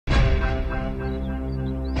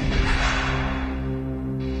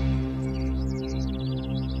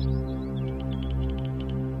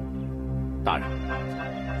大人，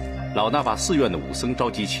老衲把寺院的武僧召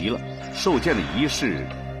集齐了，受剑的仪式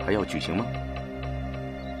还要举行吗？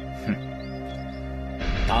哼，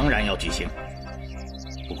当然要举行。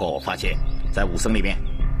不过我发现，在武僧里面，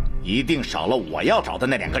一定少了我要找的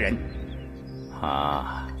那2个人。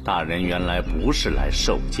啊，大人原来不是来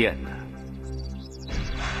受剑的。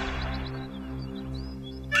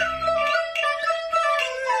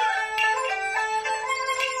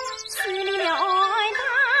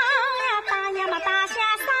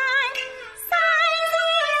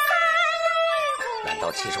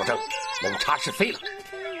 齐少正谋插是非了，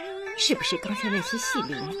是不是刚才那些戏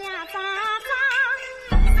灵？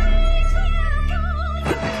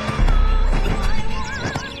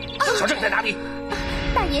小正在哪里？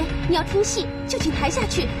大爷，你要听戏就请台下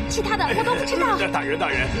去，其他的我都不知道。大人，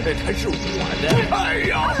他是我的。哎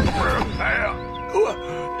呀，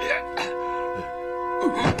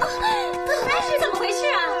那是怎么回事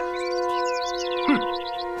啊？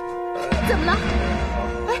怎么了？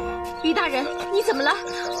哎，于大人，你怎么了？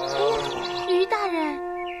于大人，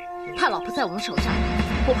他老婆在我们手上，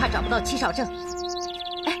不怕找不到齐少正。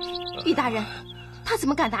哎，于大人，他怎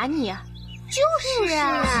么敢打你啊？就是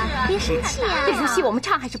啊，别生气啊！这出戏我们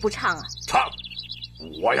唱还是不唱啊？唱，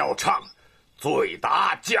我要唱《醉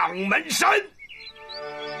打蒋门山》。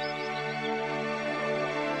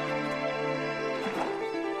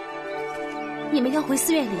你们要回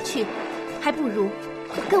寺院里去，还不如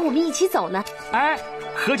跟我们一起走呢。哎，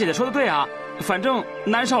何姐姐说的对啊，反正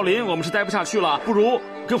南少林我们是待不下去了，不如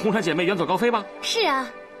跟红川姐妹远走高飞吧。是啊，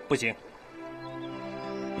不行，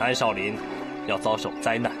南少林要遭受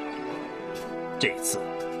灾难。 这一次，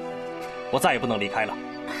我再也不能离开了。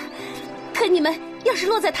可你们要是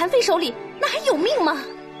落在谭飞手里，那还有命吗？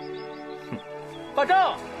法正，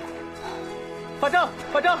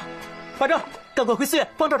赶快回寺院，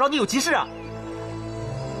帮找找你有急事啊！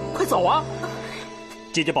快走啊！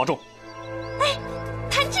姐姐保重。哎，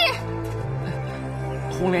谭志，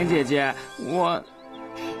红莲姐姐，我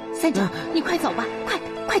三角，你快走吧，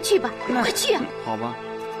快去吧，快去啊！好吧。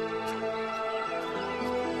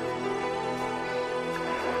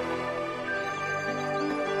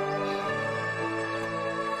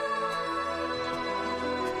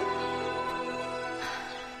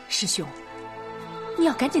 师兄，你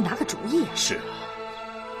要赶紧拿个主意啊！是啊，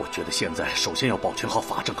我觉得现在首先要保全好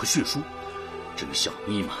法正和血书。至于小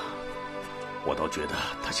妮嘛，我倒觉得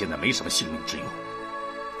她现在没什么性命之忧。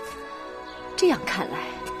这样看来，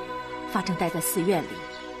法正待在寺院里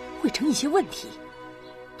会成一些问题。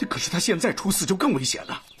这可是他现在出寺就更危险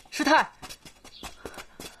了。师太，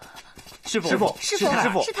师傅，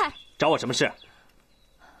师太，找我什么事？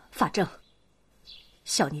法正，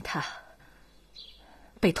小妮她。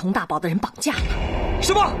 被佟大宝的人绑架了。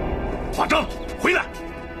什么？法正，回来！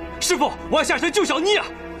师傅，我要下山救小妮啊！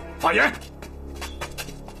法言，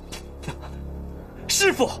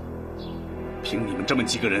师傅，凭你们这么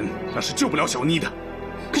几个人，那是救不了小妮的。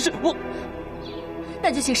可是我，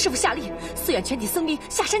那就请师傅下令，寺院全体僧兵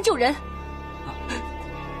下山救人。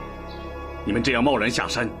你们这样贸然下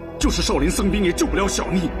山，就是少林僧兵也救不了小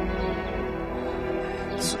妮。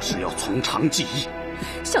此事要从长计议。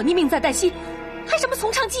小妮命在旦夕。 还什么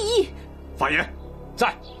从长计议？法言，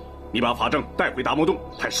在，你把法正带回达摩洞，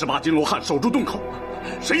派18金罗汉守住洞口，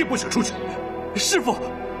谁也不许出去。师傅，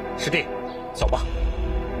师弟，走吧。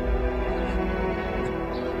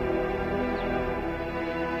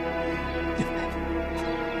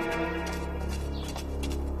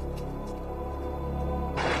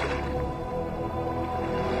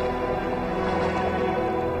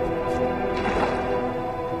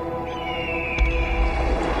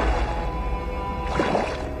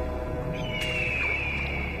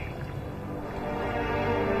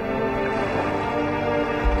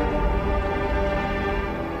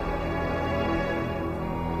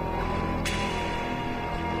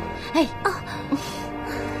哎啊！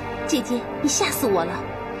姐姐，你吓死我了！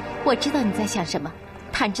我知道你在想什么。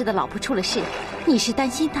谭志的老婆出了事，你是担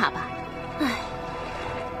心她吧？哎，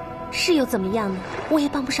是又怎么样呢？我也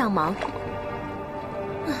帮不上忙。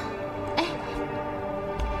哎，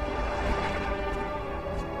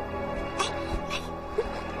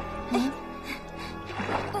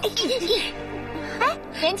哎，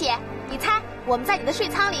莲姐，你猜我们在你的睡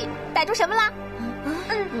舱里逮住什么了？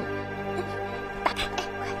打开，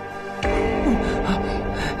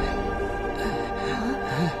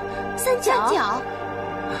三角。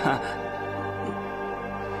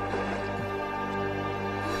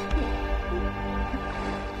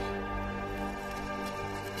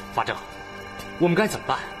法正，我们该怎么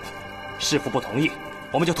办？师父不同意，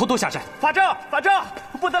我们就偷偷下山。法正，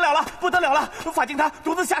不得了了！法静他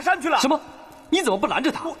独自下山去了。什么？你怎么不拦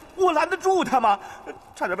着他？我拦得住他吗？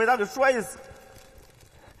差点被他给摔死。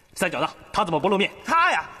三角呢？他怎么不露面？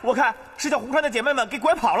他呀，我看是叫红川的姐妹们给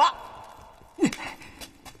拐跑了。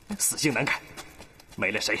死性难改，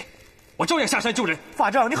没了谁，我照样下山救人。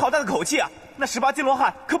法正，你好大的口气啊！那18金罗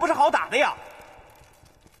汉可不是好打的呀。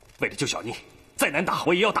为了救小妮，再难打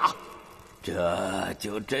我也要打。这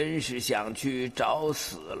就真是想去找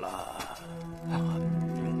死了。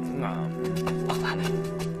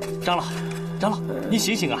长老，你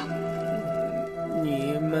醒醒啊！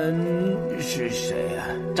你们是谁呀？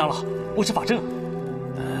长老，我是法正。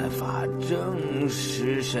法正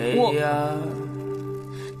是谁呀？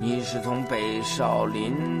你是从北少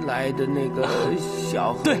林来的那个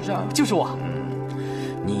小和尚？对，就是我。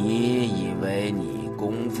你以为你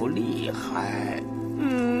功夫厉害，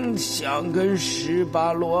想跟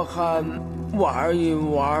18罗汉玩一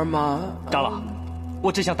玩吗？长老，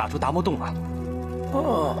我只想打出达摩洞啊。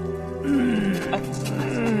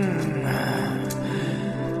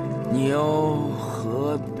你又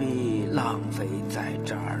何必浪费在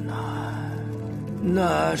这儿呢？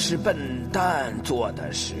那是笨蛋做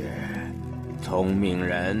的事，聪明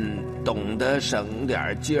人懂得省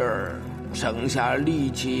点劲儿，省下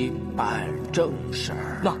力气办正事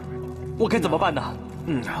儿。那我该怎么办呢？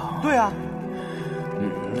对啊，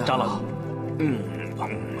长老，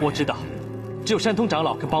我知道，只有山通长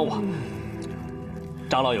老肯帮我。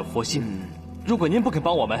长老有佛心，如果您不肯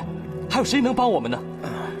帮我们，还有谁能帮我们呢？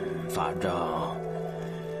法正，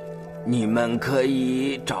你们可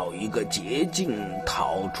以找一个捷径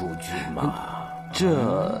逃出去吗？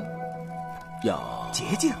这要捷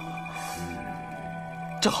径？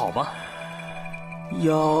这好吗？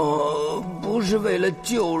要不是为了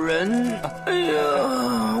救人，哎呀，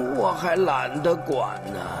我还懒得管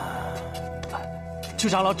呢。求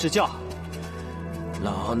长老指教。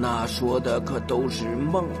老衲说的可都是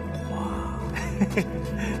梦话。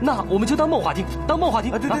那我们就当梦话听，当梦话听。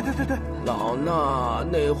对。老衲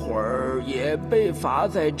那会儿也被罚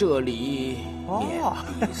在这里面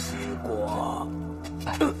壁思过。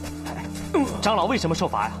长老为什么受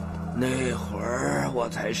罚呀？那会儿我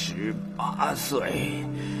才18岁，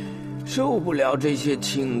受不了这些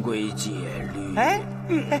清规戒律。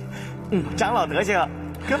长老德行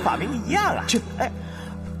跟法明一样啊。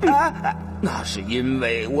那是因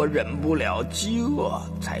为我忍不了饥饿，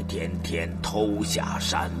才天天偷下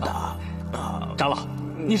山的。长老，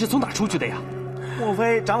你是从哪出去的呀？莫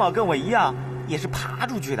非长老跟我一样，也是爬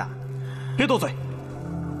出去的？别多嘴。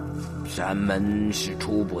山门是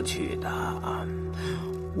出不去的，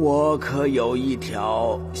我可有一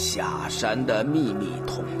条下山的秘密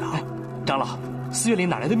通道。长老，寺院里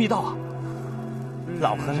哪来的密道啊？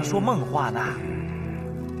老和尚说梦话呢。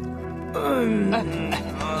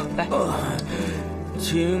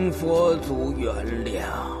请佛祖原谅。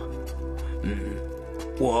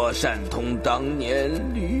我善通当年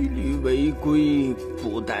屡屡违规，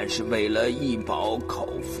不但是为了一饱口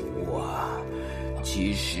福啊，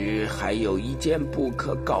其实还有一件不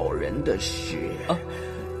可告人的事。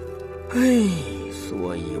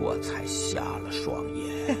所以我才瞎了双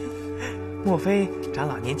眼。莫非长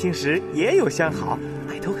老年轻时也有相好，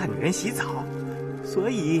爱偷看女人洗澡，所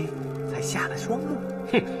以才瞎了双目？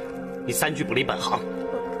哼，你3句不离本行。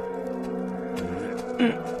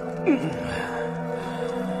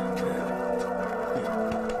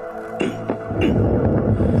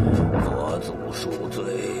佛祖恕罪，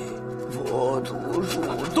佛祖恕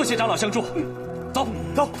罪。多谢长老相助，走。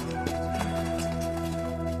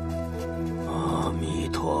阿弥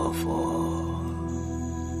陀佛。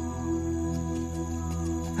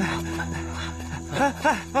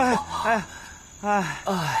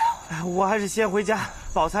我还是先回家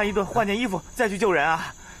饱餐一顿，换件衣服，再去救人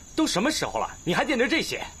啊！都什么时候了，你还惦着这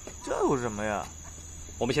些？这有什么呀？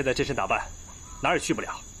我们现在这身打扮，哪儿也去不了，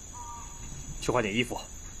去换件衣服，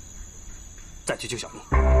再去救小妮。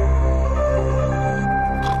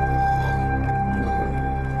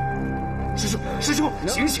师兄，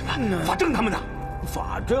醒醒啊！法正他们呢？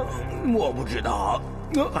法正，我不知道。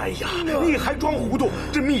哎呀，你还装糊涂？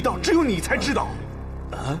这密道只有你才知道。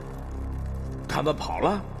他们跑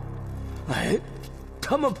了？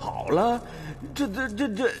他们跑了？这，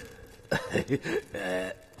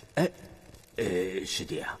师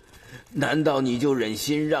弟啊，难道你就忍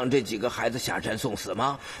心让这几个孩子下山送死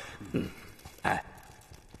吗？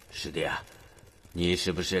师弟啊，你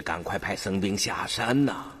是不是赶快派僧兵下山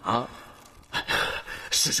呢？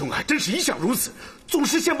师兄还真是一向如此，总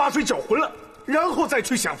是先把水搅浑了，然后再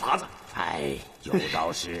去想法子。有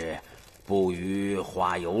道是，不与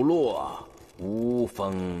花有落，无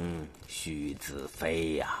风须自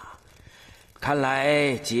飞呀。看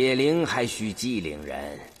来解铃还需系铃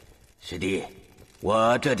人，师弟，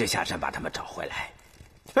我这就下山把他们找回来。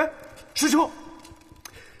哎，师兄，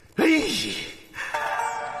哎，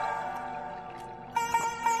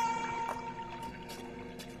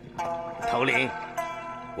头领，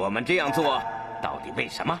我们这样做到底为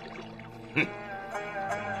什么？哼，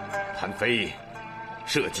谭飞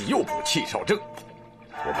设计诱捕戚少正，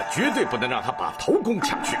我们绝对不能让他把头功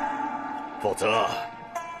抢去，否则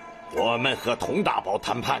我们和佟大宝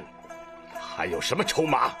谈判还有什么筹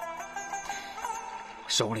码？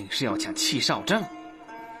首领是要抢戚少正。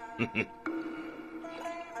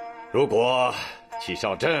如果戚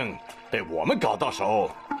少正被我们搞到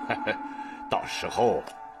手，到时候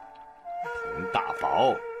佟大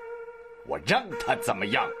宝，我让他怎么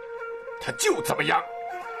样，他就怎么样。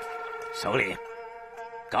首领，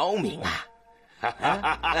高明啊！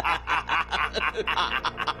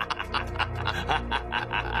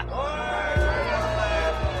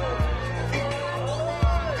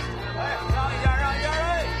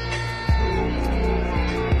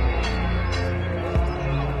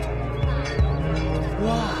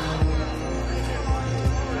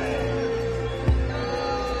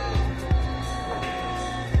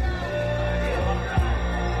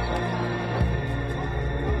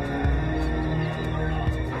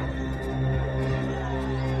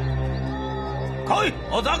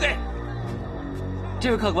我早给。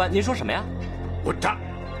这位客官，您说什么呀？混账！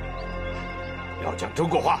要讲中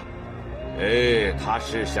国话。哎，他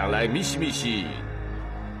是想来密西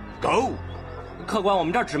狗。客官，我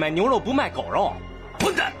们这儿只卖牛肉，不卖狗肉。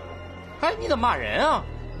混蛋！哎，你怎么骂人啊？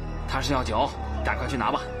他是要酒，赶快去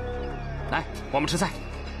拿吧。来，我们吃菜。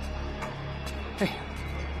哎呀，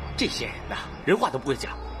这些人呐，人话都不会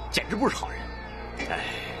讲，简直不是好人。哎，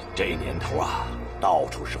这年头啊，到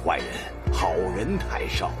处是坏人，好人太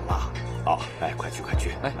少了。哦，哎，快去快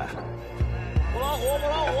去！哎，不老虎，不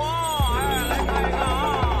老虎！哎，来看一看啊，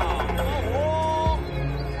不老虎！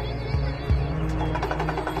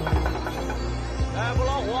哎，不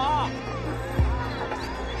老虎啊！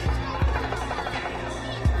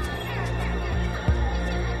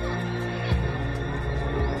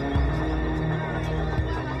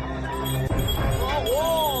不老虎！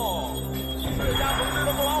这家同志的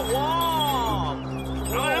不老虎啊！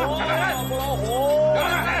不老虎！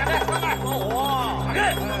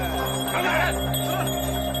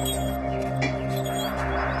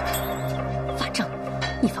法正，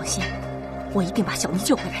你放心，我一定把小妮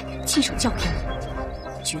救回来，亲手交给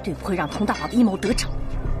你，绝对不会让佟大宝的阴谋得逞。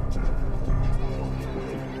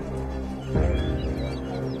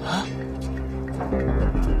啊！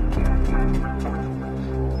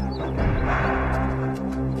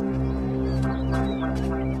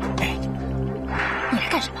哎，你来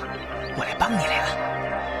干什么？我来帮你来了。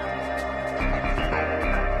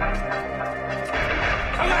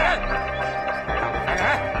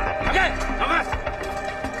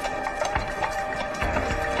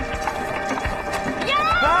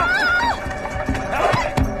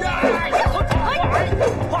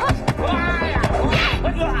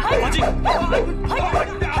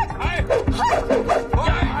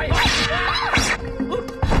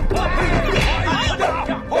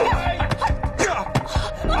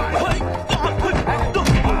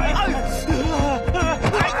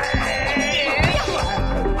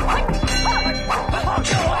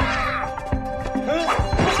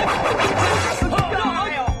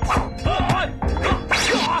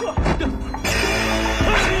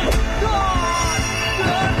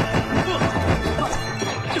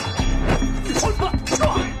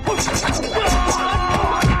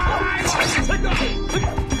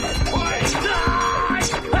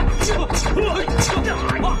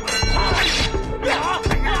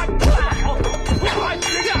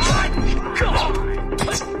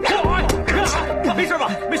没事吧？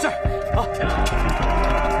没事。啊！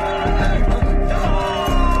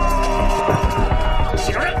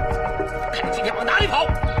齐少正，看今天往哪里跑！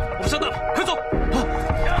我们上当了，快走！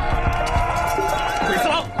鬼四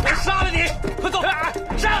郎，我杀了你！快走！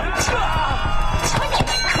上！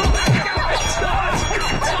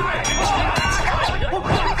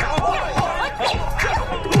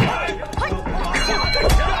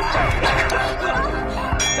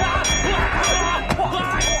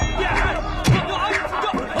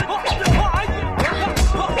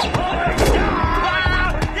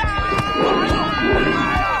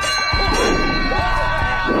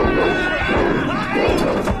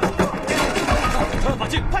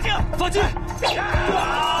放进！快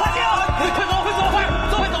走！快走！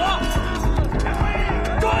快走啊！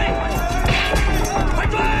追！快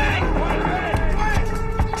追！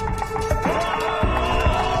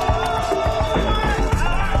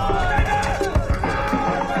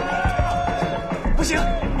不行，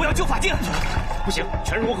我要救法镜。不行，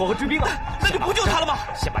全是倭寇和追兵啊！那就不救他了吗？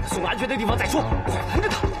先把他送到安全的地方再说。快扶着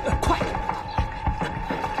他，快！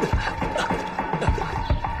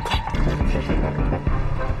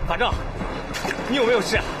法正，你有没有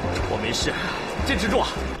事啊？我没事，坚持住啊！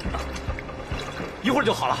一会儿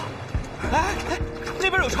就好了。哎，那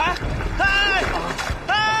边有船！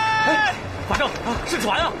哎，法正，是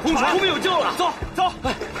船啊！红船，我们有救了！走，走，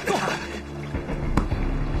哎，走！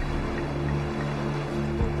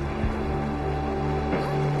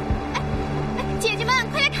姐姐们，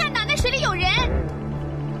快来看呐，那水里有人！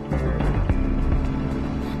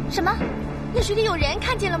什么？那水里有人，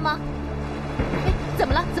看见了吗？哎，怎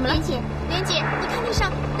么了？怎么了？莲姐，莲姐，你看那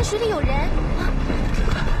上，那水里有人啊！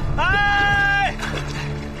哎！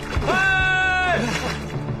哎！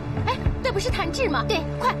哎，那不是谭志吗？对，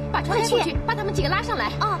快把船开过去，把他们几个拉上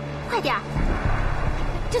来。哦，快点儿！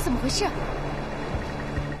这怎么回事？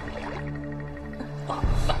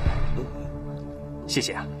谢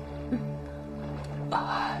谢啊。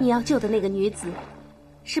你要救的那个女子，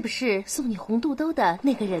是不是送你红肚兜的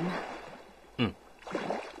那个人呢？嗯。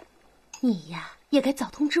你呀，也该早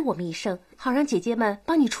通知我们一声，好让姐姐们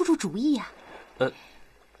帮你出出主意呀。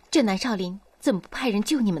这南少林怎么不派人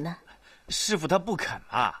救你们呢？师傅他不肯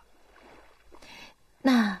啊。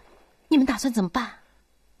那你们打算怎么办？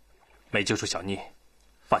没救出小妮，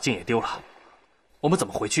法镜也丢了，我们怎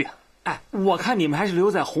么回去啊？哎，我看你们还是留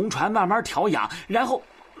在红船慢慢调养，然后。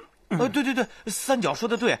对，三角说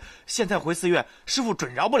的对，现在回寺院，师傅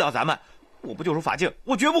准饶不了咱们。我不救出法镜，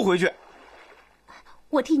我绝不回去。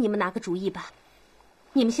我替你们拿个主意吧，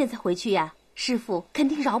你们现在回去呀，师傅肯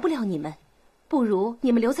定饶不了你们。不如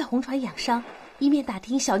你们留在红船养伤，一面打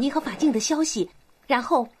听小妮和法镜的消息，然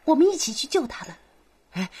后我们一起去救他们。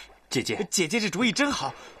哎，姐姐这主意真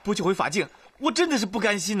好，不救回法镜，我真的是不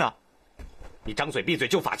甘心呐。你张嘴闭嘴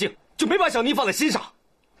救法镜，就没把小妮放在心上。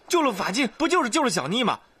救了法镜，不就是救了小妮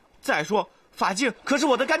吗？再说，法镜可是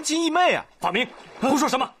我的干亲义妹啊！法明，胡说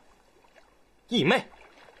什么？义妹？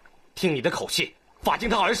听你的口气，法镜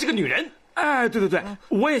她好像是个女人。哎，对，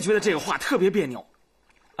我也觉得这个话特别别扭。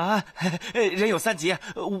啊，人有三急，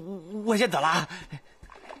我先走了啊。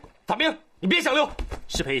法明，你别想溜，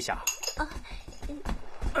失陪一下。啊，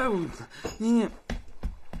你，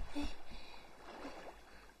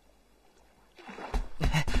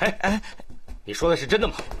你说的是真的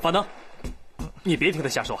吗？法能。你别听他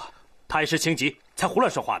瞎说，他一时情急才胡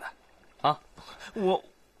乱说话的，啊！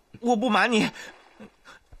我不瞒你，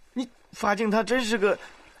法镜她真是个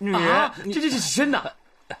女人，啊、这是真的，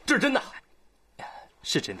这是真的，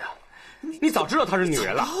是真的。你早知道她是女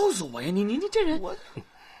人了，告诉我呀！你这人，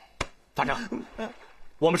法正，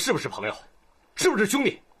我们是不是朋友？是不是兄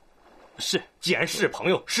弟？是。既然是朋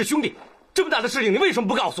友，是兄弟，这么大的事情你为什么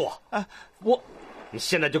不告诉我？你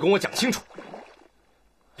现在就跟我讲清楚，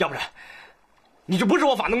要不然。你就不是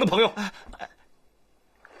我法能的朋友。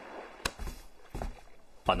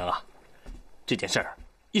法能啊，这件事儿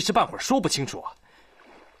一时半会儿说不清楚啊。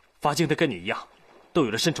法镜她跟你一样，都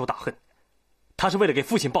有了深仇大恨，她是为了给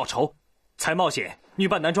父亲报仇，才冒险女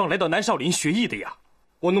扮男装来到南少林学艺的呀。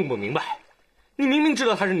我弄不明白，你明明知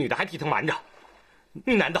道她是女的，还替她瞒着，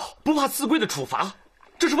你难道不怕寺规的处罚？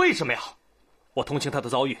这是为什么呀？我同情她的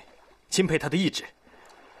遭遇，钦佩她的意志，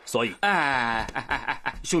所以……哎，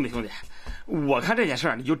兄弟。我看这件事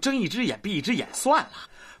儿，你就睁一只眼闭一只眼算了。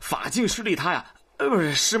法镜师弟他呀，不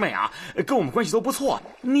是师妹啊，跟我们关系都不错，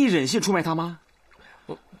你忍心出卖他吗？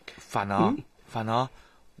法能，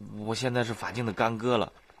我现在是法镜的干哥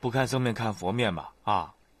了，不看僧面看佛面吧？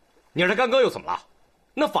啊，你是他干哥又怎么了？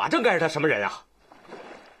那法正该是他什么人啊？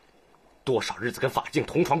多少日子跟法镜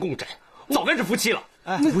同床共枕，早该是夫妻了。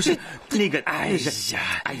不是那个，哎呀，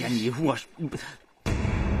我。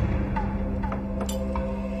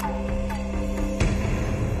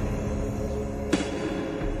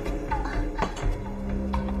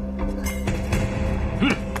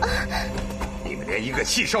连一个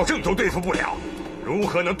气少正都对付不了，如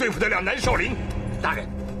何能对付得了南少林？大人，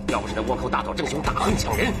要不是那倭寇大岛正雄打横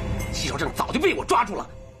抢人，气少正早就被我抓住了。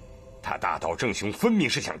他大岛正雄分明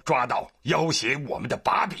是想抓到要挟我们的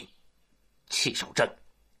把柄。气少正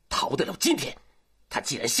逃得了今天，他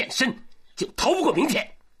既然现身，就逃不过明天。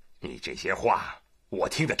你这些话我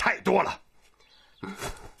听得太多了。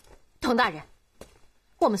童大人，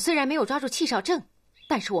我们虽然没有抓住气少正，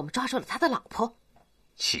但是我们抓住了他的老婆。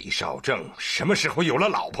气少正什么时候有了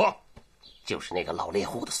老婆？就是那个老猎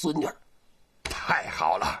户的孙女。太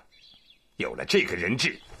好了，有了这个人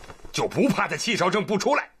质，就不怕他气少正不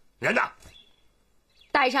出来。人呢？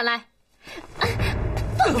带上来！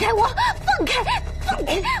放开我！放开！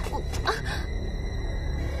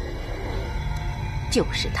就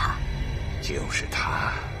是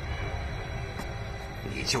他。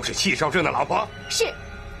你就是戚少正的老婆？是。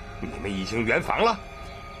你们已经圆房了？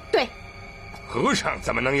对。和尚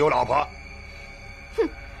怎么能有老婆？哼，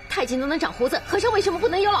太监都能长胡子，和尚为什么不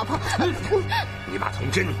能有老婆？你把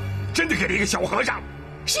童真真的给了一个小和尚？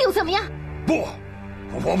是又怎么样？不，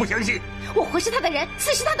我不相信。我活是他的人，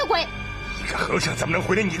死是他的鬼。一个和尚怎么能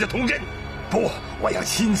毁了你的童真？不，我要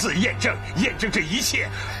亲自验证这一切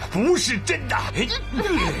不是真的。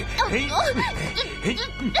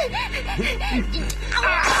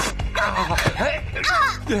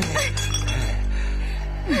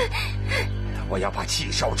我要把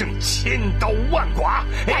戚少正千刀万剐。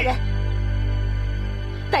大人，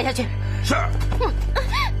带下去。是。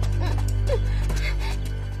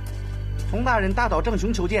童大人，大岛正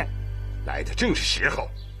雄求见。来的正是时候，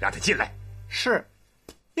让他进来。是。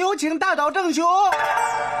有请大岛正雄。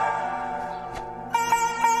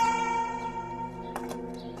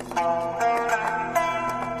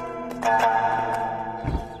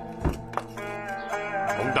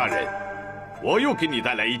童大人，我又给你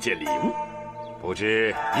带来一件礼物，不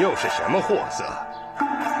知又是什么货色。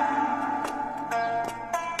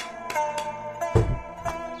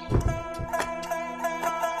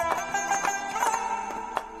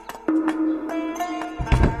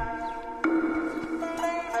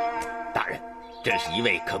这是一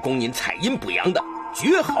味可供您采阴补阳的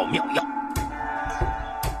绝好妙药。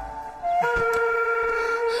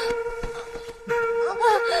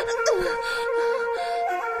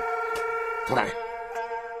童大人，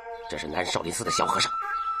这是南少林寺的小和尚。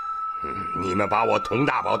你们把我童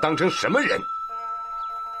大宝当成什么人？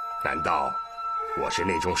难道我是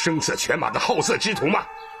那种声色犬马的好色之徒吗？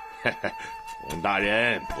童大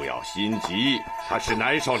人不要心急，他是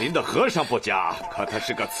南少林的和尚不假，可他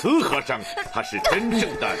是个瓷和尚，他是真正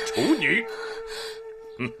的处女。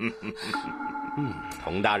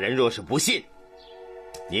童大人若是不信，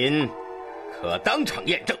您可当场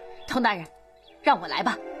验证。童大人，让我来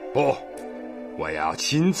吧。不，我要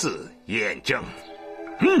亲自验证。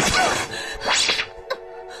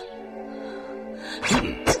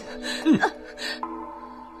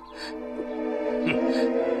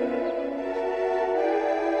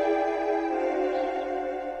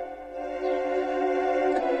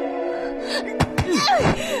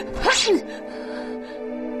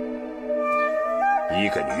一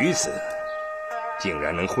个女子竟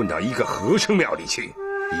然能混到一个和尚庙里去，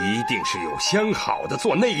一定是有相好的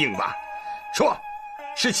做内应吧？说，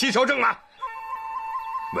是戚少正吗？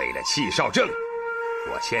为了戚少正，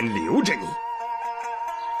我先留着你，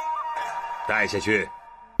带下去。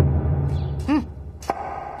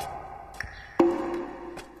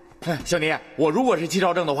小尼，我如果是戚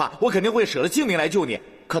少正的话，我肯定会舍了性命来救你。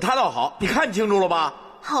可他倒好，你看清楚了吧？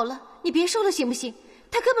好了，你别说了行不行？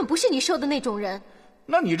他根本不是你说的那种人。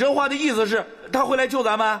那你这话的意思是，他会来救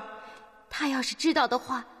咱们？他要是知道的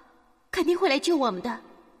话，肯定会来救我们的。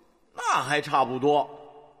那还差不多。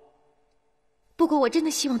不过我真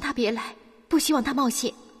的希望他别来，不希望他冒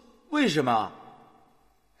险。为什么？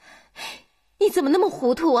你怎么那么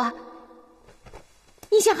糊涂啊？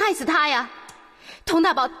你想害死他呀？童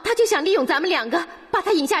大宝他就想利用咱们两个，把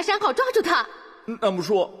他引下山，好抓住他。那么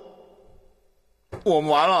说，我们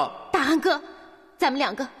完了。大汉哥，咱们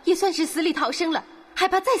两个也算是死里逃生了，还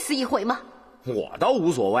怕再死一回吗？我倒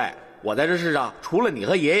无所谓，我在这世上除了你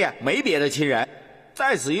和爷爷，没别的亲人，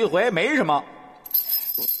再死一回没什么。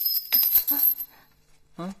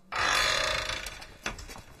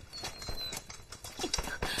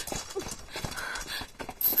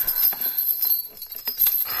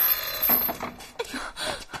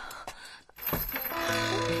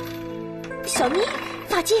小妮，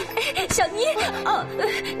法界，小妮，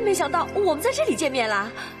没想到我们在这里见面了。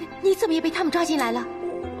你怎么也被他们抓进来了？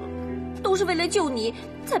都是为了救你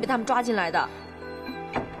才被他们抓进来的。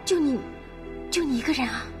就你一个人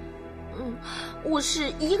啊？我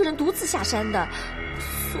是一个人独自下山的，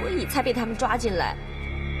所以才被他们抓进来。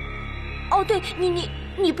哦，对，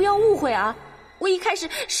你不要误会啊！我一开始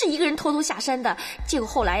是一个人偷偷下山的，结果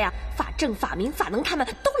后来呀，法正、法明、法能他们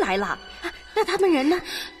都来了。那他们人呢？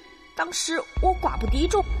当时我寡不敌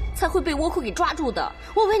众，才会被倭寇给抓住的。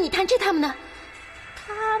我问你，谭志他们呢？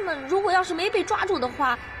他们如果要是没被抓住的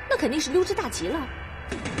话，那肯定是溜之大吉了。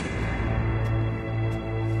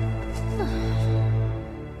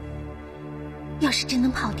要是真能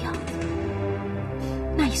跑掉，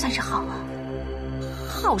那也算是好啊。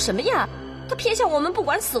好什么呀？他偏向我们不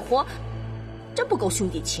管死活，真不够兄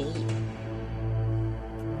弟情谊。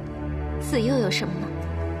死又有什么呢？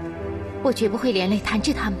我绝不会连累谭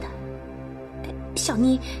志他们的。小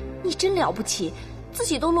妮，你真了不起，自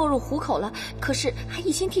己都落入虎口了，可是还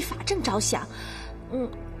一心替法正着想。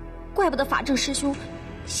怪不得法正师兄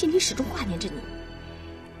心里始终挂念着你。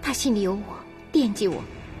他心里有我，惦记我，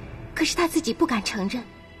可是他自己不敢承认。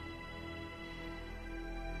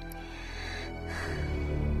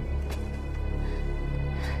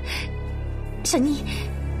小妮，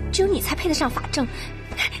只有你才配得上法正，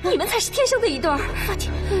你们才是天生的一对儿。法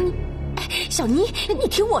静，小妮，你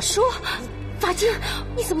听我说，法静，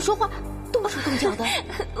你怎么说话动手动脚的？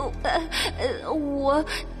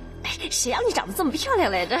谁让你长得这么漂亮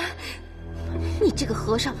来着？你这个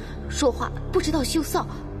和尚说话不知道羞臊。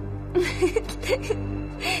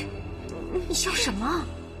你笑什么？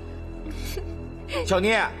小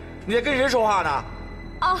妮，你在跟谁说话呢？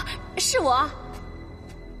哦，是我。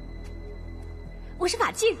我是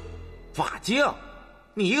法静。法静，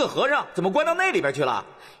你一个和尚怎么关到那里边去了？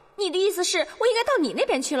你的意思是我应该到你那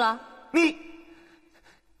边去了？你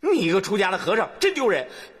一个出家的和尚真丢人。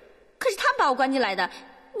可是他们把我关进来的，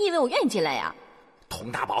你以为我愿意进来呀？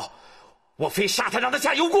佟大宝，我非杀他让他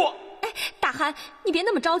下油锅。大憨，你别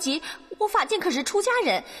那么着急，我法静可是出家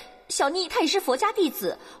人，小妮她也是佛家弟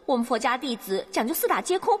子，我们佛家弟子讲究四大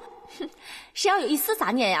皆空，谁要有一丝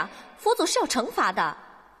杂念呀，佛祖是要惩罚的。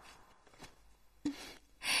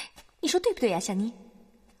你说对不对呀，小妮？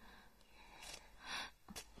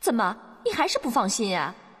怎么，你还是不放心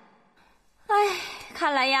呀？哎，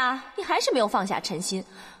看来呀，你还是没有放下尘心。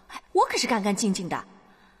我可是干干净净的。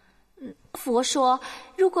佛说，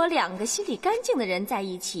如果两个心里干净的人在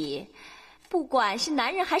一起，不管是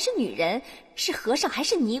男人还是女人，是和尚还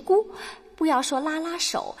是尼姑，不要说拉拉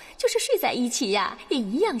手，就是睡在一起呀，也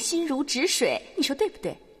一样心如止水。你说对不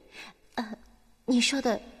对？你说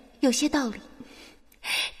的有些道理。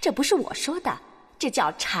这不是我说的，这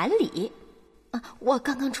叫禅理。我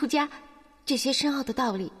刚刚出家，这些深奥的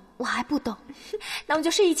道理我还不懂。那我们就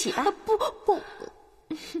睡一起吧。不。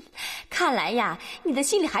看来呀，你的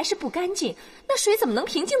心里还是不干净，那水怎么能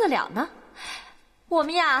平静得了呢？我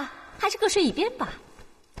们呀，还是各睡一边吧。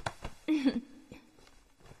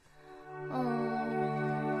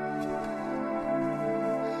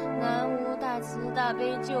南无大慈大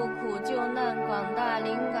悲救苦救难广大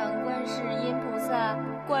灵感观世音菩萨，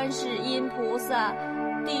观世音菩萨，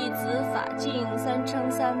弟子法敬三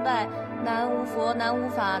称三拜，南无佛，南无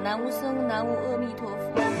法，南无僧，南无阿弥陀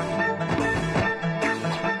佛。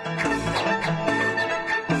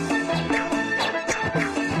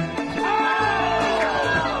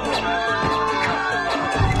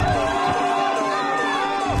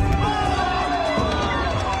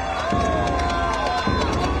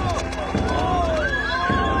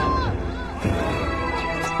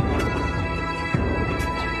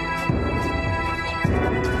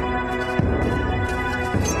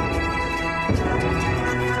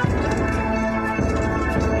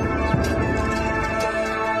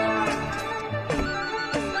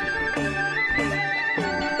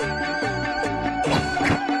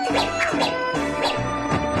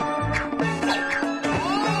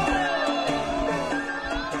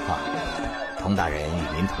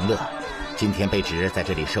今天被指在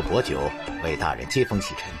这里设薄酒，为大人接风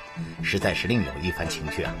洗尘，实在是另有一番情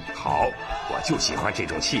趣啊！好，我就喜欢这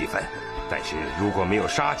种气氛。但是如果没有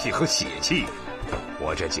杀气和血气，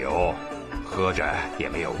我这酒喝着也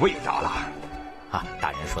没有味道了。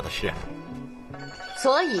大人说的是。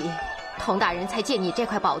所以，佟大人才借你这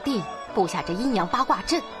块宝地，布下这阴阳八卦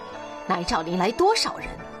阵。南少林来多少人，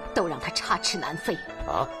都让他插翅难飞。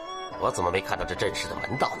我怎么没看到这阵势的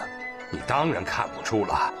门道呢？你当然看不出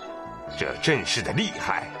了。这阵势的厉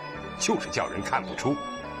害，就是叫人看不出。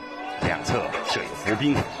两侧设有伏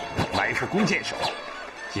兵，埋伏弓箭手。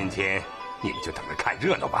今天你们就等着看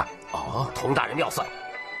热闹吧。佟大人妙算，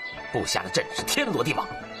布下的阵是天罗地网，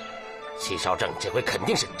戚少正这回肯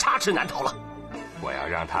定是插翅难逃了。我要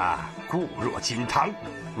让他固若金汤。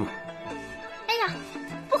哎呀，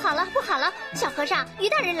不好了，不好了！小和尚，于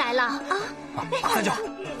大人来了！快叫！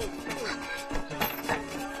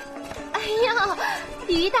哎呦，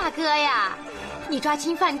于大哥呀，你抓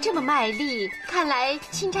钦犯这么卖力，看来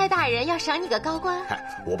钦差大人要赏你个高官。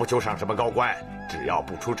我不求赏什么高官，只要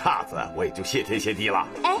不出岔子，我也就谢天谢地了。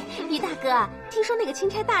于大哥，听说那个钦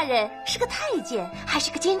差大人是个太监，还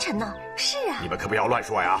是个奸臣呢？是啊，你们可不要乱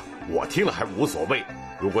说呀，我听了还无所谓。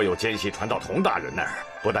如果有奸细传到佟大人那儿，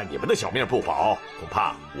不但你们的小命不保，恐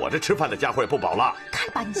怕我这吃饭的家伙也不保了。看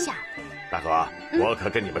把你吓！大哥，我可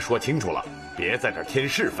跟你们说清楚了，别在这儿添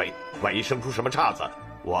是非，万一生出什么岔子，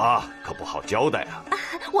我可不好交代啊。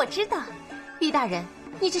我知道，于大人，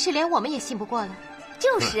你这是连我们也信不过了。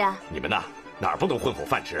就是啊，你们呐，哪儿不能混口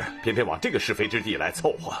饭吃，偏偏往这个是非之地来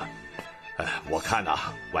凑合。我看呐，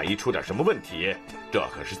万一出点什么问题，这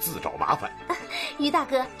可是自找麻烦。于大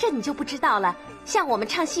哥，这你就不知道了。像我们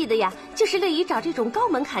唱戏的呀，就是乐于找这种高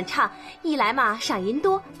门槛唱，一来嘛赏银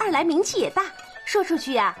多，二来名气也大。说出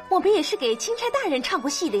去呀，我们也是给钦差大人唱过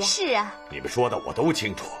戏的呀。是啊，你们说的我都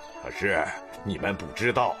清楚，可是你们不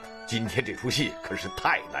知道，今天这出戏可是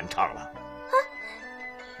太难唱了。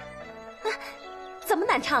怎么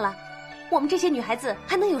难唱了？我们这些女孩子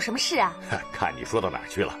还能有什么事啊？看你说到哪儿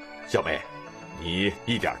去了，小梅，你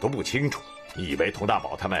一点都不清楚。你以为佟大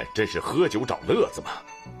宝他们真是喝酒找乐子吗？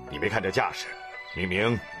你没看这架势，明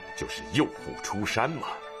明就是诱虎出山嘛。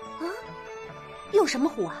啊？诱什么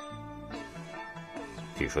虎啊？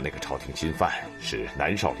听说那个朝廷新犯是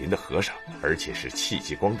南少林的和尚，而且是戚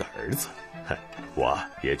继光的儿子。我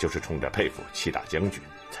也就是冲着佩服戚大将军，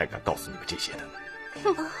才敢告诉你们这些的。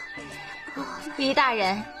于大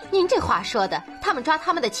人，您这话说的，他们抓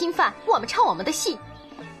他们的钦犯，我们唱我们的戏，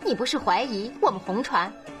你不是怀疑我们红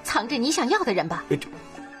船藏着你想要的人吧？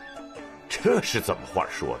这是怎么话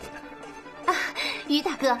说的呢？啊，于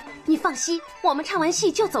大哥，你放心，我们唱完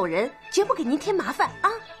戏就走人，绝不给您添麻烦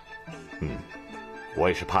啊。我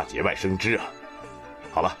也是怕节外生枝啊。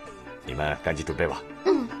好了，你们赶紧准备吧。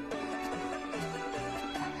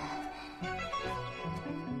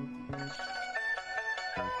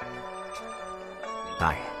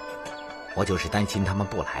大人，我就是担心他们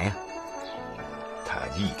不来啊。他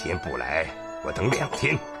一天不来，我等2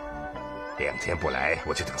天；2天不来，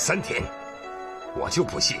我就等3天。我就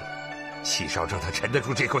不信，戚少正他沉得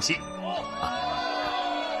住这口气。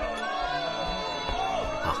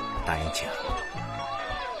好，大人请。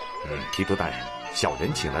提督大人，小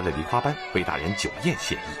人请来了梨花班，为大人酒宴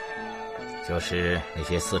献艺。就是那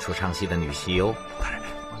些四处唱戏的女戏优，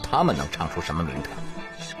他们能唱出什么名堂？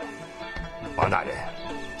王大人，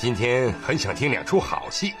今天很想听2出好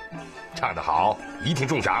戏，唱得好一定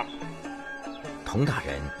中赏。佟大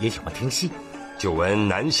人也喜欢听戏，就闻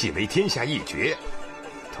南戏为天下一绝，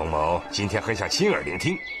佟某今天很想亲耳聆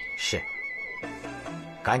听。是，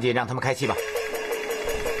赶紧让他们开戏吧。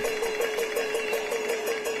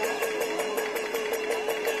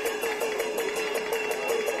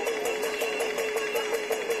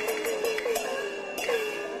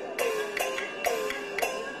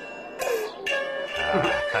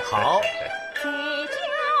好。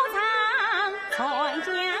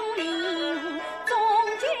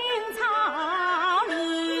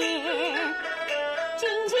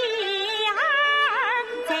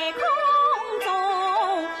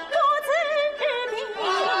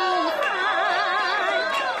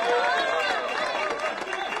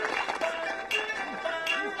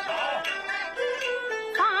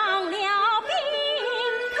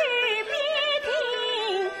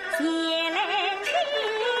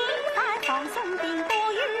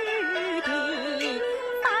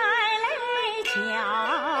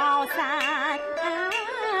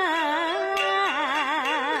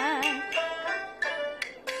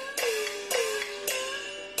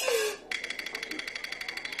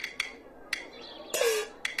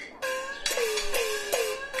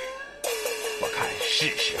是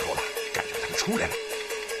时候了，该让他们出来了。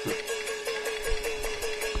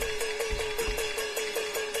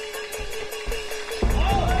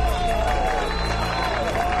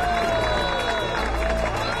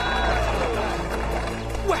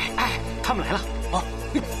喂，哎，他们来了啊！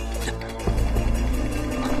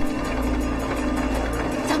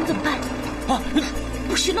咱们怎么办？啊，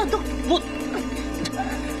不许乱动！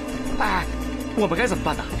哎，我们该怎么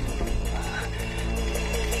办呢？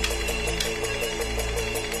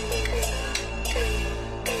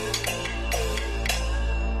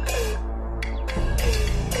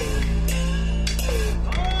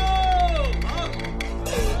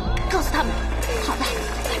告诉他们，好的，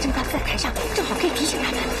反正他们在台上，正好可以提醒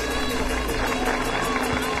他们。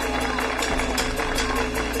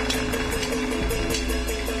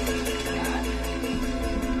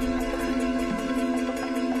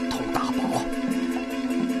佟大宝，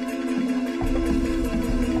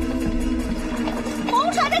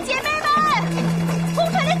红船的姐妹们，红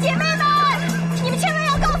船的姐妹们，你们千万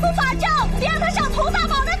要告诉法正，别让他上佟大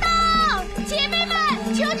宝的当。姐妹们，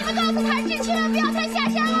求你们告诉谭志，千万不要再下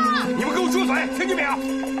山了。你们给我住嘴，听见没有？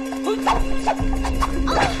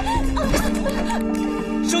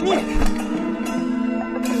小妮，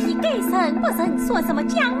你该生不生说什么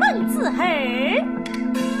将门之后？哎，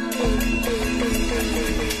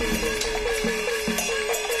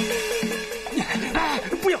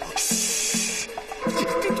不要！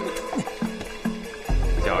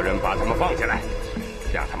叫人把他们放下来，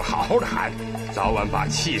让他们好好的喊，早晚把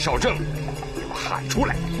戚少正给我喊出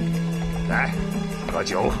来。来，喝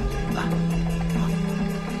酒。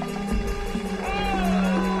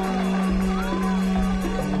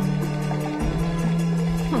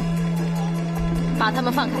把他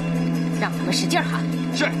们放开，让他们使劲喊。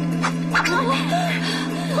是。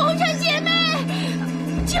红尘姐妹，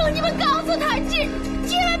求你们告诉他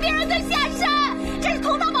千万别让他下山，这是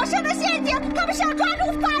头大宝设的陷阱，他们是要抓住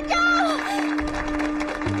法杖。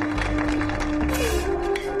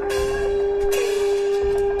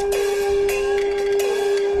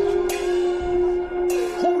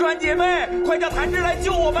红川姐妹，快叫谭志来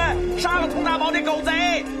救我们，杀了佟大宝这狗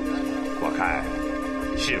贼！我看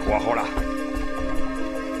是火候了，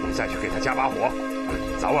你再去给他加把火，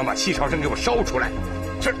早晚把戚少正给我烧出来。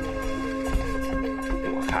是。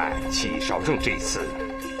我看戚少正这次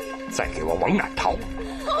再给我往哪逃？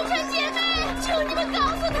红川姐妹，求你们告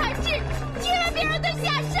诉谭志，千万别让他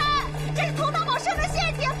下山，这是佟大宝设的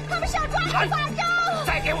陷阱，他们是要抓住法杖。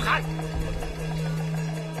再给我喊，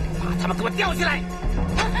把他们给我吊起来！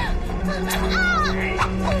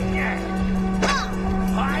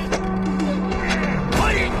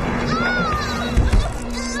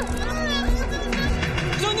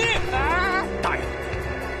兄弟，大爷，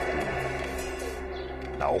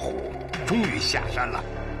老虎终于下山了。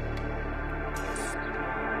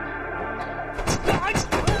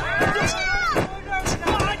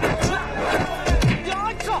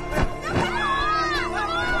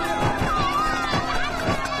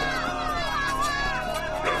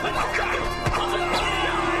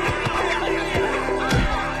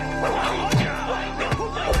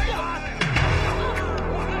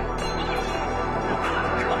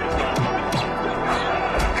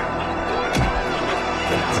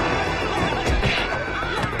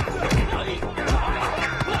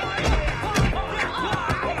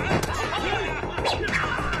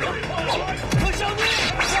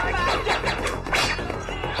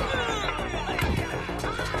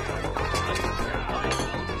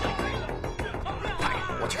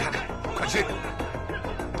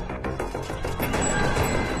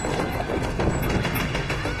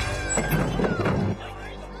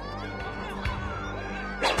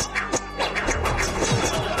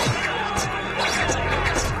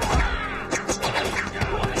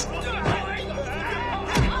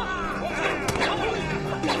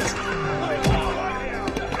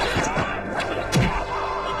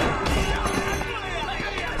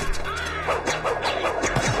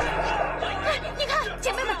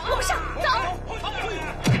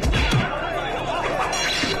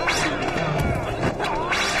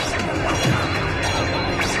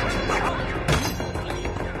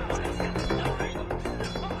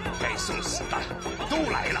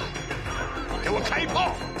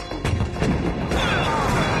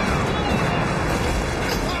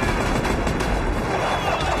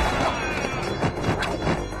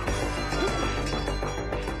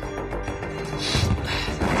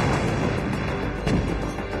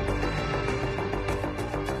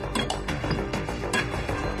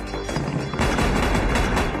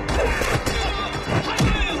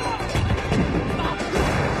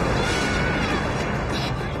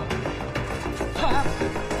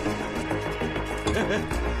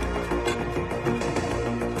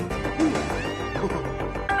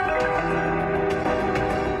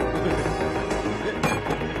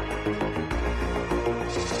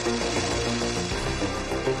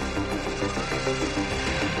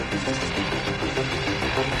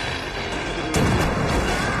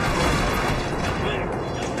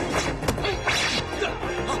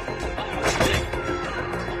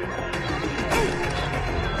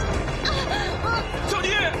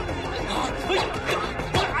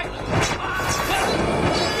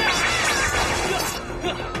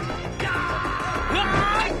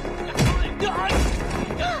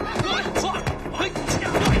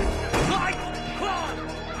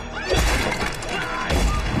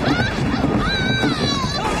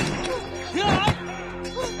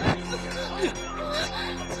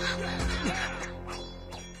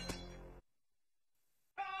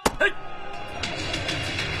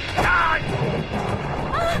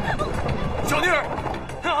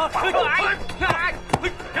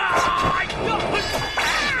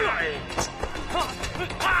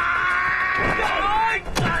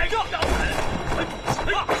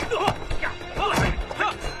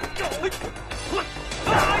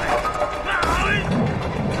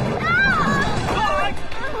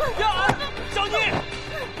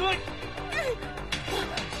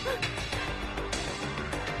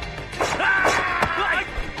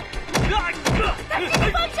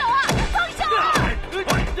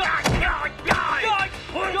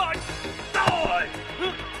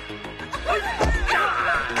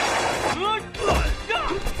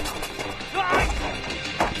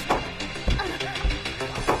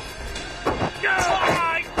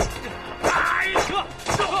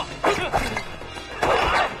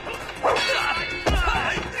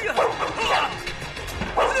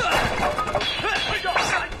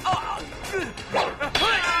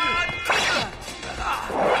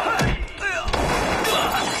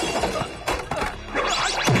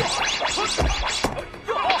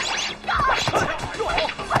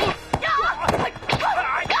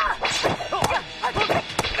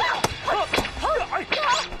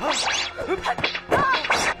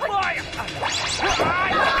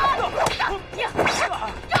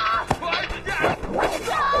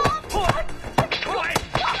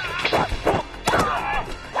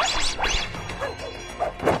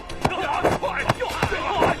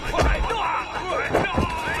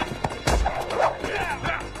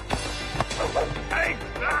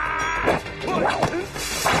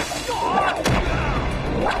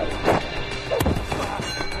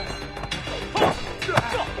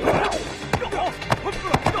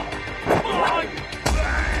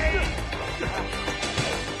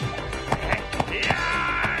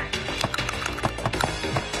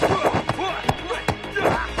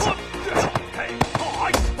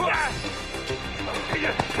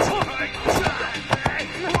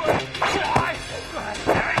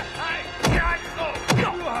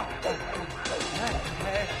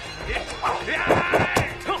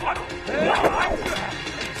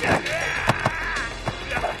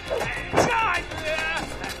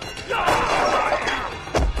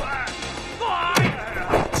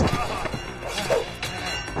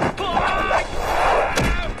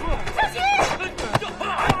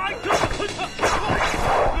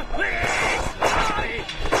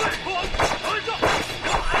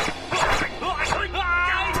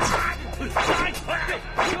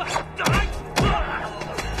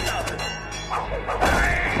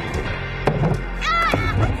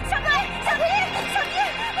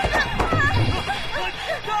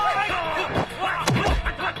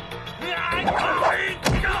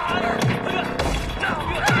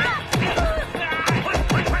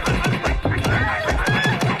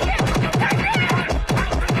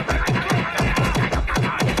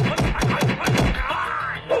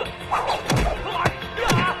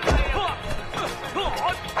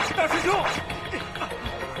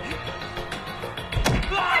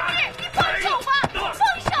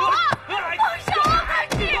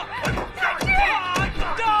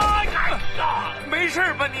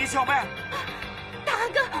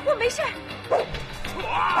没事。哥，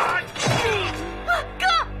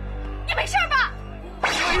你没事吧？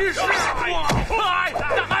没事。大汉。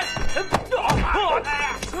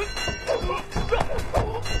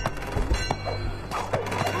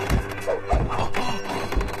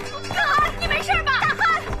哥，你没事吧？大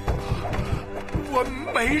汉。我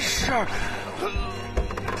没事。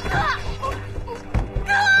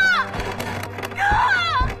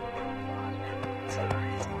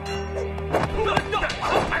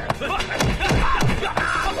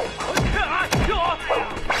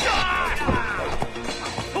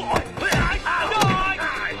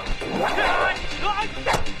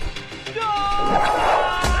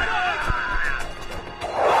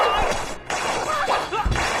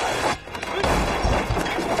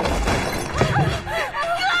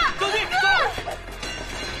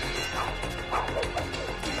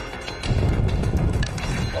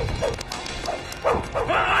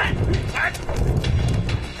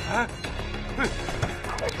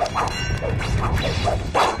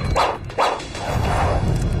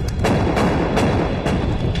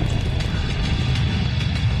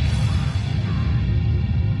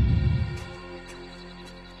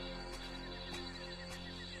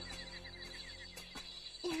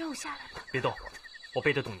你让我下来吧。别动，我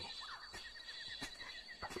背得动你。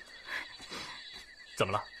怎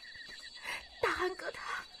么了？大汉哥他，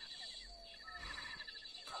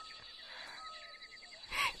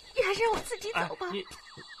你还是让我自己走吧。你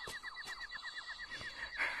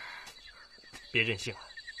别任性了，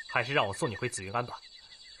还是让我送你回紫云庵吧。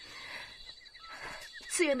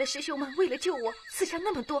寺院的师兄们为了救我，死伤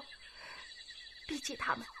那么多，比起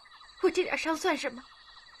他们，我这点伤算什么？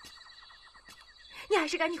你还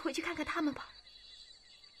是赶紧回去看看他们吧。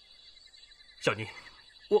小妮，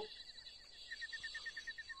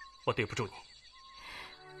我对不住你。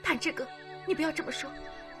谭志哥，你不要这么说，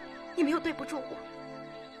你没有对不住我。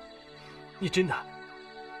你真的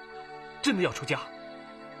要出家？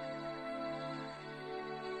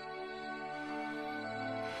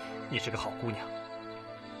你是个好姑娘，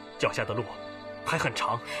脚下的路还很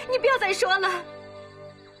长。你不要再说了。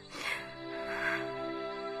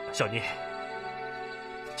小妮，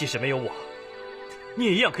即使没有我，你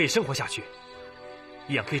也一样可以生活下去，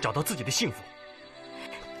一样可以找到自己的幸福。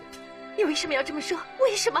你为什么要这么说？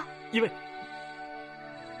为什么？因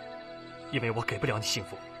为我给不了你幸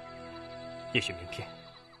福。也许明天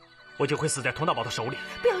我就会死在佟大宝的手里。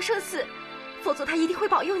不要说死，否则他一定会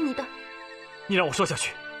保佑你的。你让我说下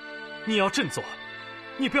去，你也要振作，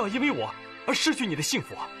你不要因为我而失去你的幸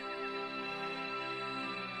福啊！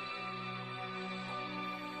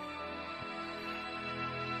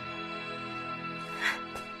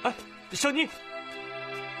哎，小妮。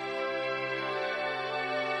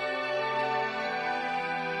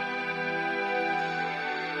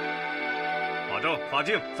法正、法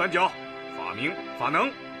镜、三角、法明、法能，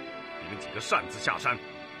你们几个擅自下山，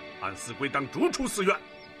按寺规当逐出寺院。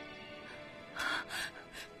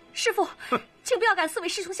师父，请不要赶4位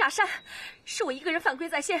师兄下山，是我一个人犯规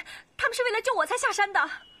在先，他们是为了救我才下山的。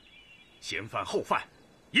先犯后犯，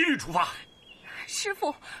一律处罚。师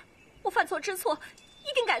父，我犯错知错，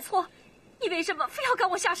一定改错，你为什么非要赶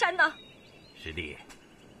我下山呢？师弟，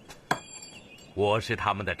我是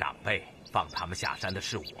他们的长辈，放他们下山的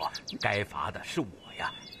是我，该罚的是我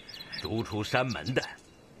呀，逐出山门的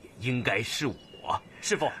也应该是我。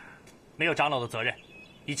师父，没有长老的责任，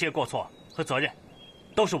一切过错和责任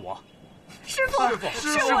都是我。师父，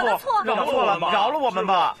是我的错，饶错了，饶了我们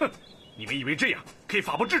吧。哼，你们以为这样可以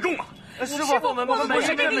法不致众吗？师父，我们不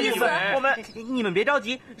是这个意思。你们别着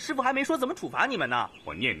急，师父还没说怎么处罚你们呢。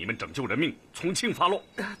我念你们拯救人命，从轻发落。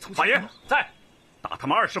法爷在，打他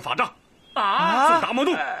们20法杖。速打魔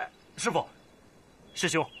怒。师父，师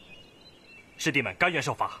兄，师弟们甘愿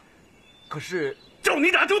受罚。可是叫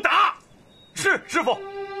你打就打。是师父。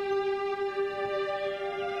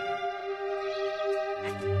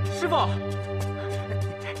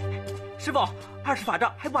师父，20法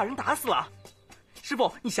杖还不把人打死了？师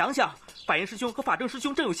父，你想想，法言师兄和法正师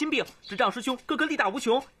兄正有心病，执杖师兄个个力大无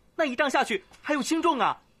穷，那一杖下去还有轻重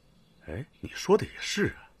啊。哎，你说的也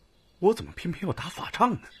是啊，我怎么偏偏要打法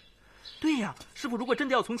杖呢？对呀，师父如果真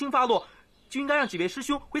的要从轻发落，就应该让几位师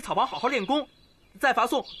兄回草房好好练功，再罚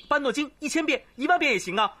诵《般若经》1000遍、10000遍也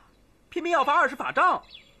行啊，偏偏要罚20法杖。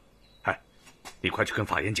哎，你快去跟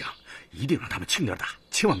法言讲，一定让他们轻点打，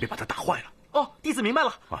千万别把他打坏了。哦，弟子明白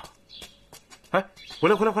了。啊，哎，回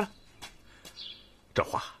来！这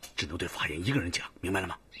话只能对法言一个人讲，明白了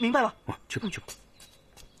吗？明白了。去吧。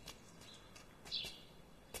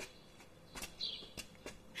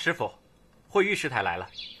师父，慧玉师太来了，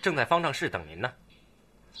正在方丈室等您呢。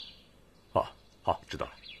哦，好，知道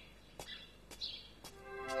了。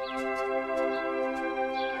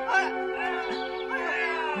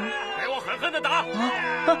打！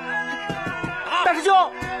大师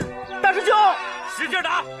兄，大师兄，使劲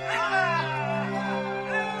打！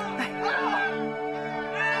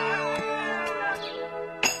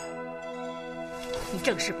你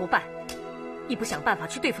正事不办，你不想办法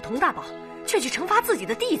去对付佟大宝，却去惩罚自己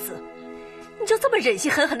的弟子，你就这么忍心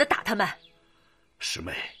狠狠地打他们？师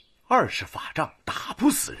妹，20法杖打不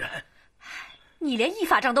死人，你连1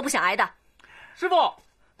法杖都不想挨的。师傅，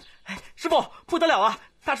师傅，不得了啊！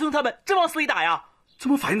大师兄他们真往死里打呀！怎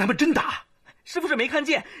么反应他们真打？师傅是没看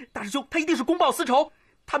见，大师兄他一定是公报私仇，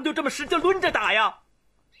他们就这么使劲抡着打呀！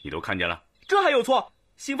你都看见了？这还有错？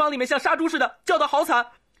刑房里面像杀猪似的，叫得好惨。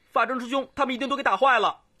法正师兄他们一定都给打坏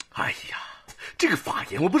了。哎呀，这个法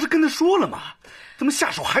眼我不是跟他说了吗？怎么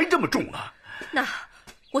下手还这么重啊？那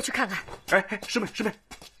我去看看。哎，师妹，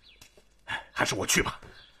还是我去吧。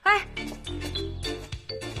哎，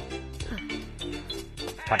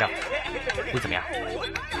法正，你怎么样？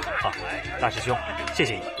啊，大师兄，谢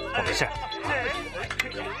谢你，我没事。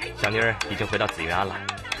小妮儿已经回到紫云庵了，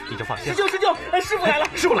你就放心。师兄，师傅来了，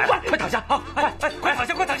师傅来了，快躺下！好，快躺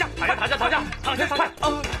下，快躺下！躺下！快！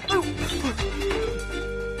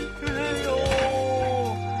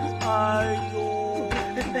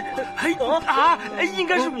应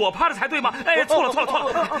该是我趴着才对吗？哎，错了。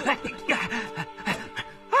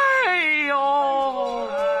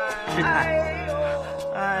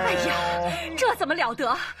哎呀，这怎么了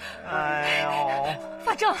得？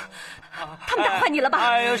法正，他们打坏你了吧？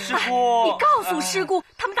哎呀，师姑，你告诉师姑，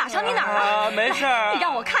他们打伤你哪儿了？没事，你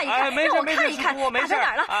让我看一看，让我看一看，打在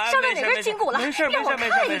哪儿了？伤到哪根筋骨了？让我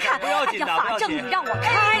看一看。哎呀，法正，你让我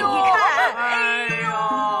看一看。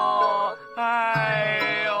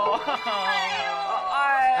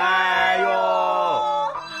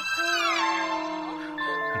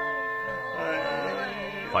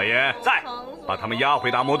法爷在，把他们押回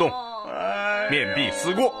达摩洞，面壁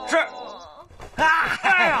思过。是。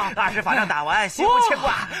20法杖打完，心无牵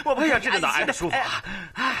挂。我不想这个哪挨得舒服啊？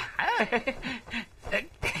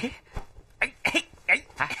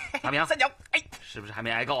大明，三角，是不是还没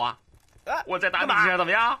挨够啊？我再打你一下怎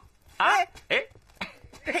么样？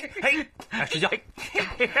睡觉。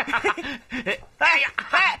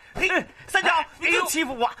三角，你又欺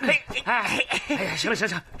负我！行，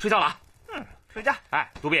睡觉了啊。睡觉。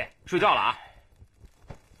杜斌，睡觉了啊。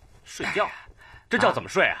睡觉，这觉怎么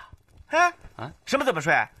睡啊？什么怎么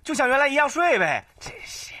睡？就像原来一样睡呗。真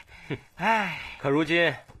是，可如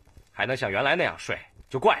今还能像原来那样睡，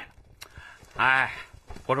就怪了。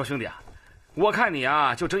我说兄弟啊，我看你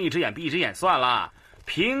啊，就睁一只眼闭一只眼算了。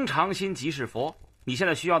平常心即是佛，你现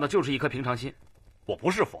在需要的就是一颗平常心。我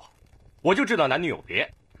不是佛，我就知道男女有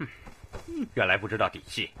别。原来不知道底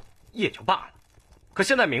细也就罢了，可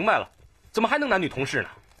现在明白了，怎么还能男女同事呢？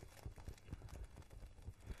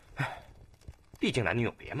毕竟男女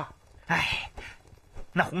有别嘛。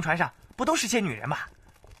那红船上不都是些女人吗？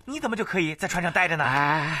你怎么就可以在船上待着呢？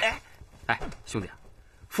兄弟，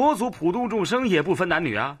佛祖普度众生也不分男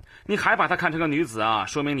女啊！你还把她看成个女子啊，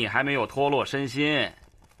说明你还没有脱落身心。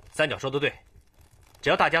三角说的对，只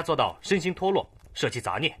要大家做到身心脱落，舍弃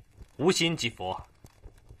杂念，无心即佛。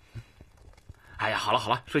好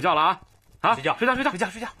了，睡觉了啊！睡觉。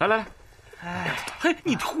来，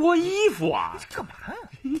你脱衣服啊？干嘛？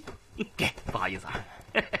不好意思啊。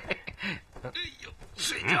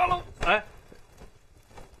睡觉了。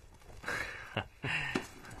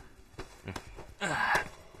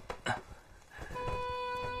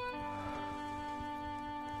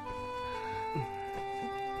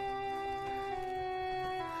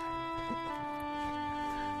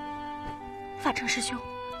法正师兄，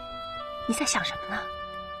你在想什么呢？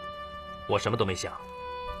我什么都没想。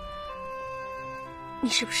你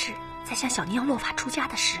是不是在想小妮要落发出家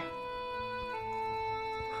的事？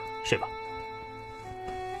睡吧。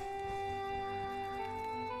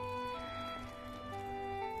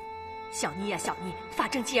小妮呀，小妮，法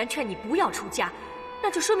正既然劝你不要出家，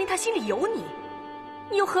那就说明他心里有你，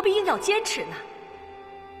你又何必硬要坚持呢？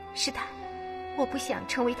是的，我不想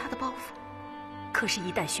成为他的包袱。可是，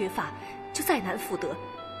一旦削发，就再难复得，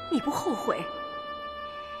你不后悔？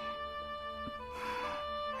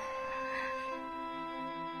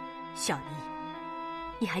小妮，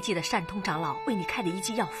你还记得单通长老为你开的一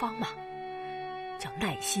剂药方吗？叫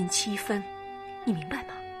耐心7分，你明白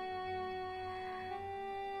吗？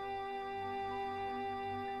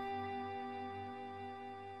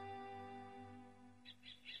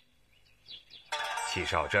戚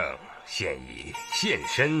少正现已现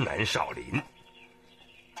身南少林。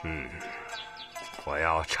我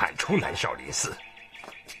要铲除南少林寺。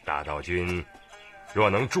大道君若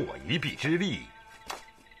能助我一臂之力，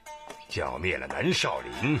剿灭了南少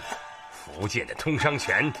林，福建的通商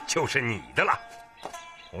权就是你的了。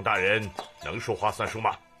洪大人能说话算数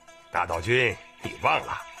吗？大岛君，你忘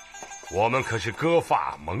了，我们可是割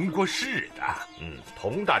发盟过誓的。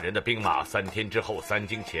佟大人的兵马3天之后3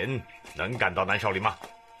更前能赶到南少林吗？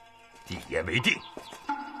一言为定。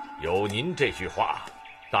有您这句话，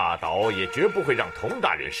大岛也绝不会让佟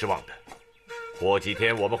大人失望的。过几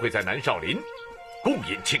天我们会在南少林共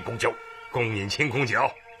饮庆功酒。共饮庆功酒，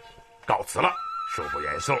告辞了。恕不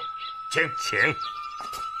远送，请。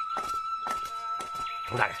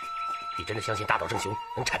佟大人，你真的相信大岛正雄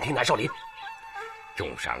能铲平南少林？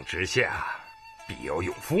重赏之下，必有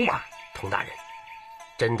勇夫嘛。佟大人，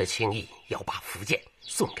真的轻易要把福建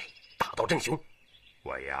送给大岛正雄？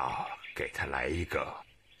我要给他来一个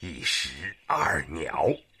一石二鸟。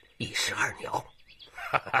一石二鸟。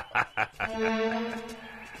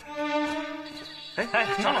哎，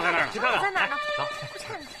长老在哪儿？去看看。在哪儿呢？走，快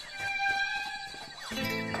看。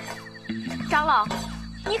长老，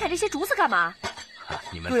你砍这些竹子干嘛？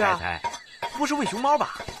你们猜猜，不是喂熊猫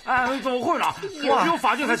吧？哎，怎么会呢？只有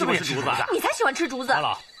法俊才喜欢吃竹子。你才喜欢吃竹子。长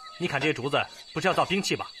老，你砍这些竹子不是要造兵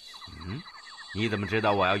器吧？你怎么知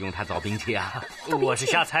道我要用它造兵器啊？我是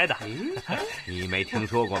瞎猜的。你没听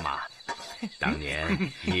说过吗？当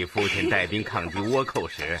年你父亲带兵抗击倭寇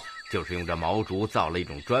时，就是用这毛竹造了一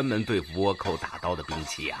种专门对付倭寇打刀的兵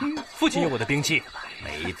器啊。父亲用我的兵器？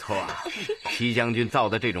没错，西将军造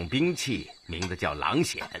的这种兵器名字叫狼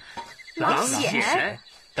筅。狼筅？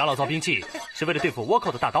长老造兵器是为了对付倭寇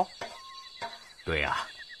的大刀？对呀。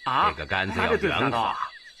这个杆子要圆滑。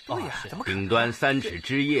对呀，怎么顶端3尺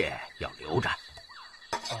枝叶要留着。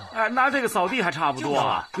哎，拿这个扫地还差不多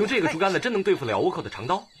啊。用这个竹竿子真能对付了倭寇的长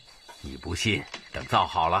刀？你不信，等造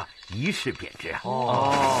好了一试便知啊。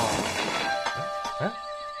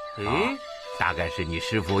大概是你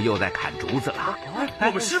师傅又在砍竹子了。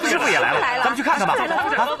我们师傅也来了，咱们去看看吧。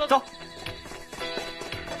走。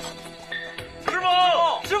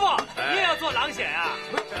师傅，你也要做狼筅啊？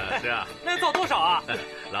是啊。那要造多少啊？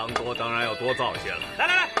狼多当然要多造些了。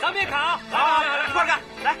来，咱们也砍啊！来，一块干！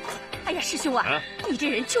来。哎呀，师兄啊，你这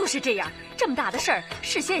人就是这样，这么大的事儿，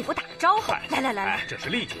事先也不打个招呼。来，这是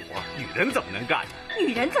力气活，女人怎么能干呢？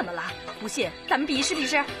女人怎么了？不信，咱们比一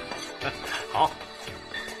试。好。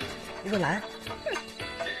若兰，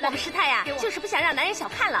我们师太呀，就是不想让男人小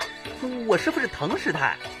看了。我师傅是藤师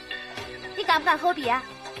太。你敢不敢和我比啊？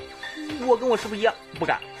我跟我师傅一样，不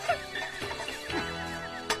敢。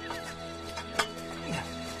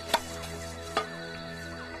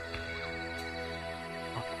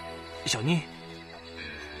小妮，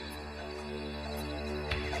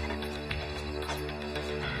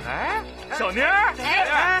哎，小妮儿，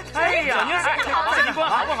哎呀，小妮儿，蔡警官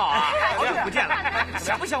好不好啊？好久不见了，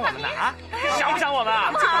想不想我们呢？啊，想不想我们？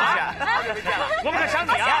就是，好久不见了，我们可想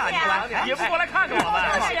你啊！也不过来看看我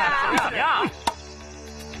们，是啊，你怎么样？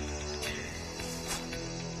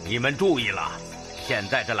你们注意了，现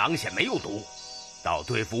在这狼筅没有毒，到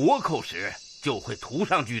对付倭寇时就会涂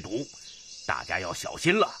上剧毒，大家要小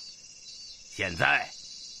心了。现在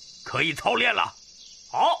可以操练了。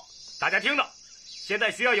好，大家听着，现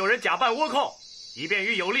在需要有人假扮倭寇，以便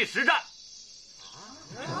于有力实战。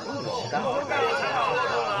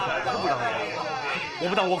我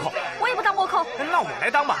不当倭寇，我也不当倭寇。那我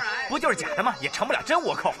来当吧，不就是假的吗？也成不了真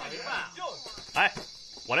倭寇。哎，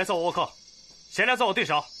我来做倭寇，谁来做我对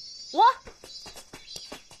手？我。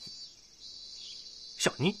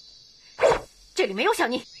小妮，这里没有小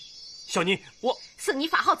妮。小妮，我赐你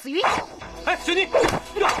法号紫云。哎，小妮，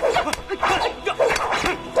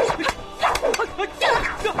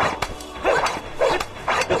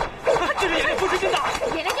这是演练，不是真的。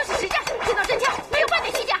演练就是实战，见到真枪没有半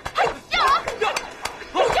点虚假。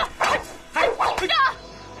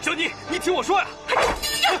小妮，你听我说呀。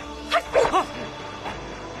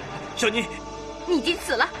小妮，你已经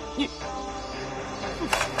死了。你。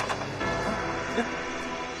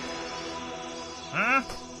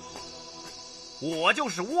我就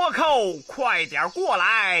是倭寇，快点过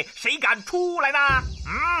来！谁敢出来呢？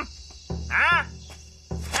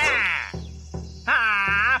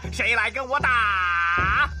谁来跟我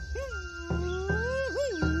打？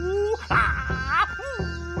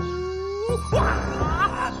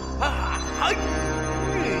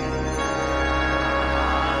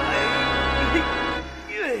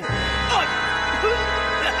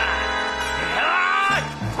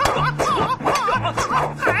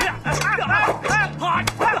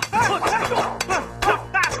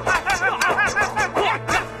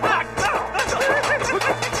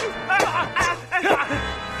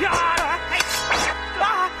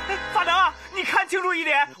法能，你看清楚一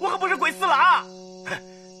点，我可不是鬼四郎。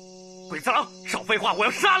鬼四郎，少废话，我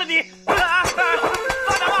要杀了你！法能，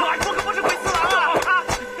我可不是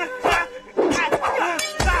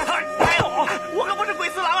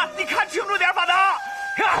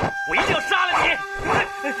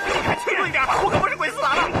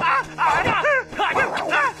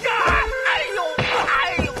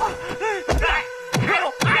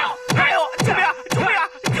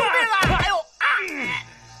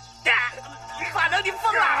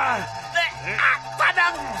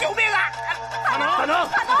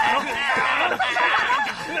起来！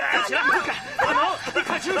大能，你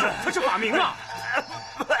看清楚，他是法明啊！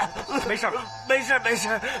没事吧？没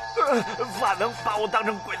事。法能把我当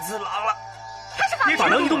成鬼次郎了。他是法明。法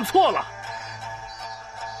能，你弄错了。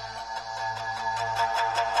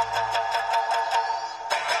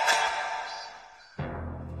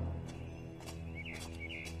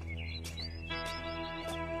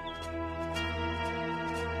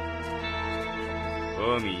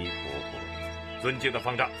阿弥陀佛，尊敬的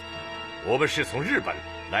方丈，我们是从日本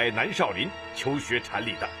来南少林求学禅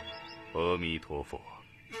理的。阿弥陀佛，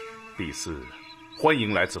第四，欢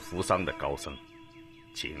迎来自扶桑的高僧，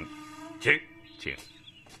请。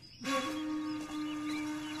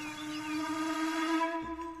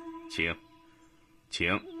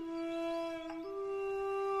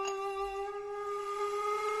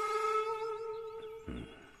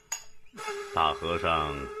大和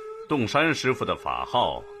尚洞山师傅的法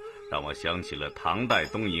号让我想起了唐代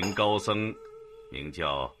东瀛高僧，名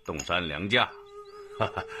叫洞山良价。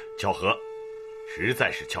巧合，实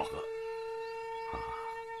在是巧合。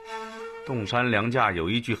洞山良价有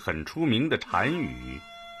一句很出名的禅语，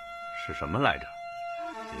是什么来着？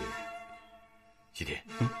西天，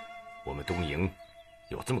我们东瀛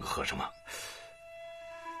有这么个和尚吗？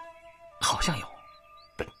好像有。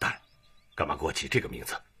笨蛋，干嘛给我起这个名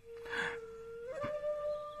字？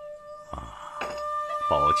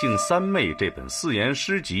宝镜三昧这本四言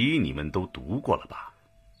诗集你们都读过了吧？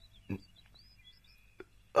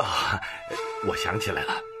我想起来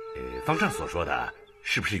了，方丈所说的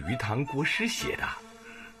是不是于唐国师写的？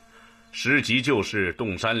诗集就是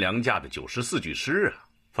洞山良价的94句诗啊。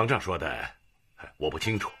方丈说的我不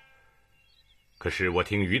清楚，可是我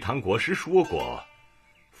听于唐国师说过，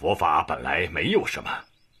佛法本来没有什么，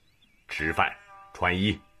吃饭、穿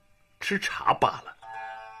衣、吃茶罢了。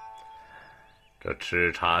这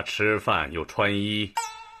吃茶、吃饭又穿衣，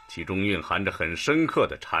其中蕴含着很深刻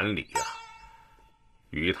的禅理啊。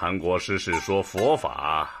于谭国师是说佛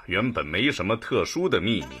法原本没什么特殊的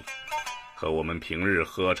秘密，和我们平日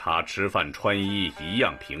喝茶、吃饭、穿衣一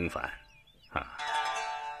样平凡。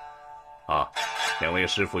两位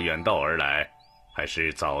师傅远道而来，还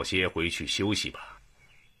是早些回去休息吧。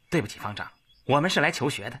对不起，方丈，我们是来求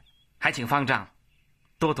学的，还请方丈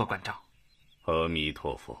多多关照。阿弥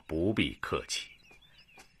陀佛，不必客气。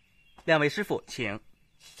两位师傅，请。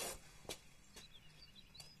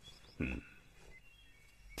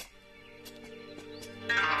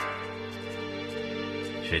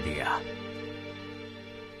师弟啊，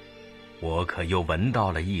我可又闻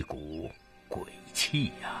到了一股鬼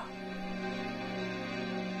气呀！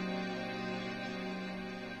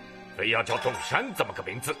非要叫洞山这么个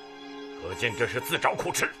名字，可见这是自找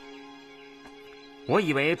苦吃。我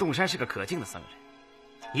以为洞山是个可敬的僧人，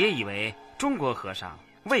也以为中国和尚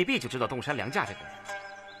未必就知道洞山良价这个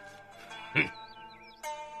人。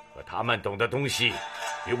可他们懂的东西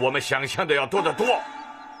比我们想象的要多得多，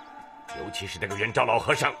尤其是那个元照老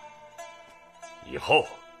和尚。以后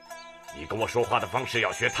你跟我说话的方式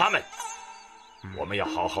要学他们，我们要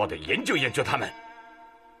好好的研究研究他们。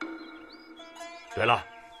对了，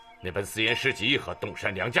那本四言诗集和洞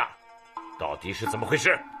山良价到底是怎么回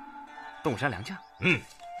事？洞山良价？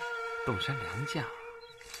洞山良价。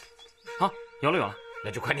好，有了，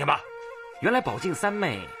那就快念吧。原来宝镜三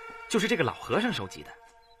昧就是这个老和尚收集的，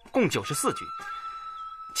共94句，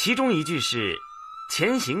其中一句是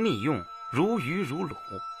前行密用，如鱼如橹。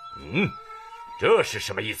这是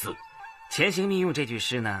什么意思？前行密用这句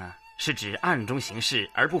诗呢，是指暗中行事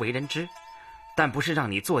而不为人知，但不是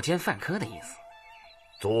让你作奸犯科的意思。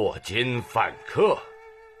作奸犯科，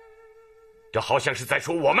这好像是在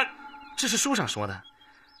说我们。这是书上说的，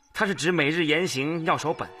它是指每日言行要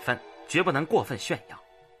守本分，绝不能过分炫耀。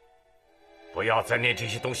不要再念这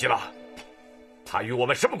些东西了，它与我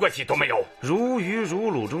们什么关系都没有。如鱼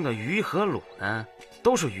如橹中的鱼和橹呢，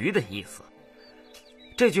都是鱼的意思。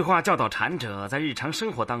这句话教导禅者在日常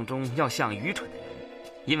生活当中要像愚蠢的人，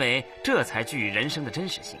因为这才具人生的真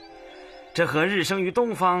实性。这和日生于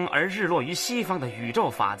东方而日落于西方的宇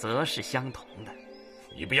宙法则是相同的。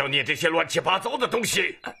你不要念这些乱七八糟的东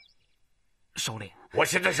西。首领，我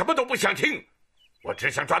现在什么都不想听，我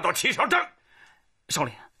只想抓到七少正。首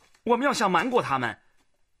领，我们要想瞒过他们，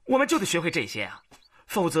我们就得学会这些啊，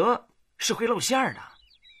否则是会露馅儿的。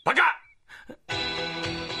打架！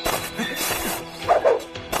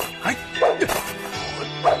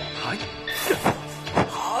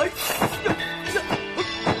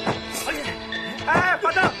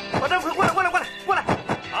法丈，过来！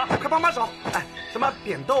啊，快帮把手！哎，什么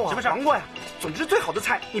扁豆啊，什么黄瓜呀，总之最好的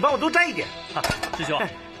菜，你帮我多摘一点。师兄，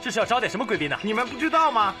这是要招待什么贵宾呢？你们不知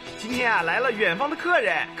道吗？今天啊来了远方的客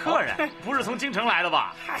人。客人不是从京城来的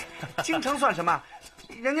吧？嗨，京城算什么？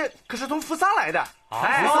人家可是从扶桑来的。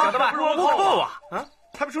哎，晓得吧？倭寇啊！啊，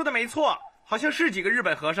他们说的没错，好像是几个日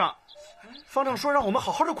本和尚。方丈说让我们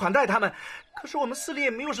好好的款待他们，可是我们寺里也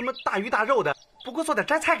没有什么大鱼大肉的，不过做点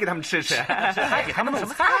斋菜给他们吃吃。还给他们弄什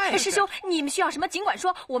么菜？师兄，你们需要什么尽管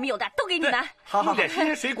说，我们有的都给你们。好，弄点新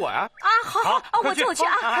鲜水果啊！啊，好，我去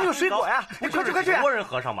啊！还有水果呀，你快去！倭人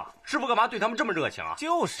和尚嘛，师傅干嘛对他们这么热情啊？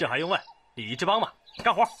就是，这还用问？礼仪之邦嘛，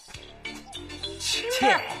干活。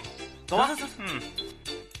切，走吧。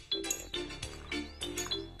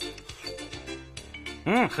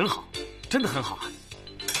很好，真的很好啊。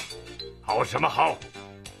好什么好？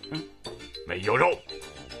没有肉，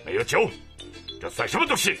没有酒，这算什么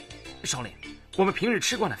东西？首领，我们平日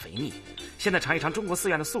吃惯了肥腻，现在尝一尝中国寺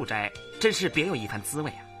院的素斋，真是别有一番滋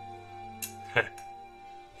味啊！哼，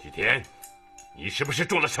吉田，你是不是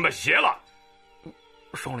中了什么邪了？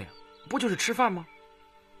首领，不就是吃饭吗？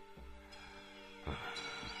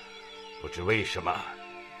不知为什么，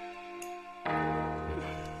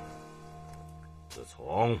自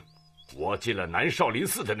从我进了南少林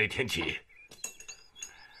寺的那天起，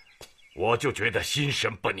我就觉得心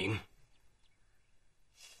神不宁。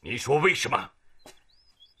你说为什么？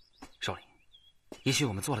首领，也许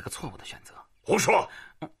我们做了个错误的选择。胡说！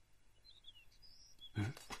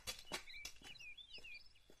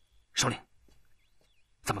首领，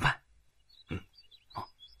怎么办？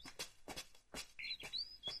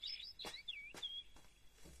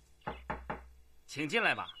请进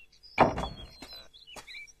来吧。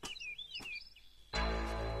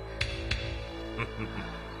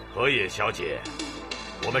河野小姐，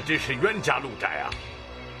我们真是冤家路窄啊！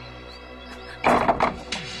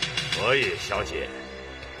河野小姐，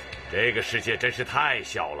这个世界真是太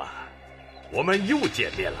小了，我们又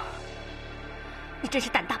见面了。你真是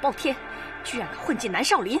胆大包天，居然敢混进南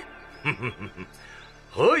少林！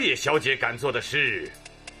河野小姐敢做的事，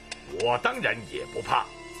我当然也不怕。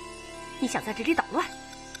你想在这里捣乱，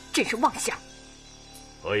真是妄想。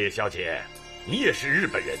河野小姐，你也是日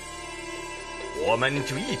本人，我们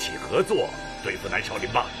就一起合作对付南少林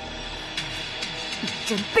吧。你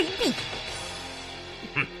真卑鄙！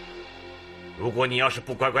如果你要是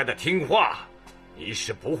不乖乖的听话，你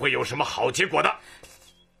是不会有什么好结果的。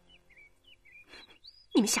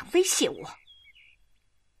你们想威胁我？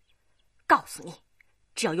告诉你，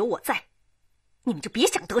只要有我在，你们就别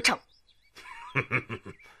想得逞。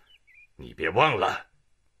你别忘了，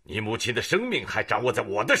你母亲的生命还掌握在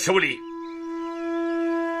我的手里。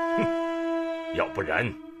要不然，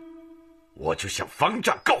我就向方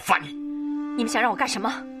丈告发你。你们想让我干什么？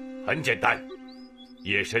很简单，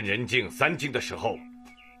夜深人静3更的时候，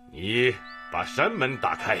你把山门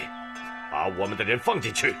打开，把我们的人放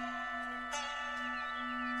进去。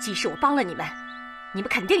即使我帮了你们，你们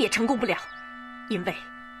肯定也成功不了，因为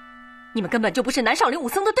你们根本就不是南少林武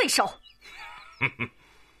僧的对手。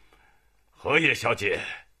河野小姐，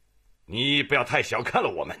你不要太小看了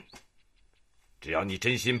我们。只要你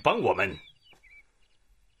真心帮我们，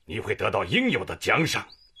你会得到应有的奖赏。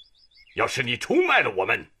要是你出卖了我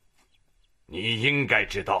们，你应该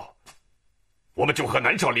知道，我们就和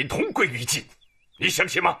南少林同归于尽。你相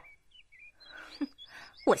信吗？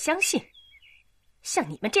我相信，像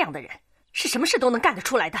你们这样的人，是什么事都能干得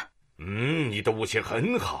出来的。你的悟性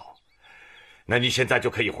很好，那你现在就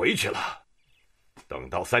可以回去了。等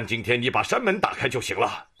到3更天，你把山门打开就行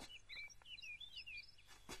了。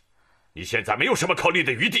你现在没有什么考虑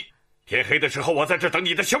的余地，天黑的时候我在这等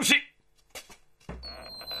你的消息。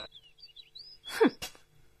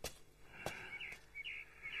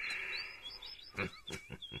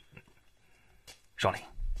首领，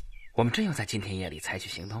我们真要在今天夜里采取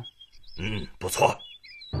行动？不错。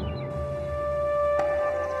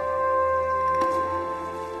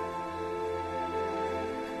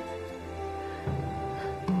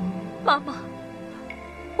妈妈，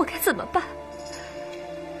我该怎么办？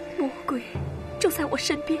魔鬼就在我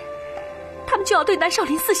身边，他们就要对南少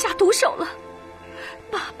林寺下毒手了。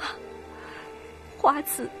妈妈，花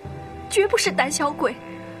子绝不是胆小鬼，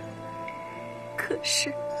可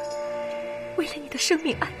是为了你的生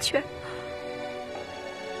命安全，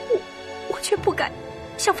我却不敢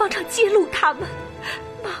向方丈揭露他们。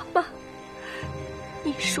妈妈，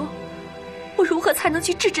你说我如何才能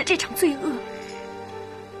去制止这场罪恶？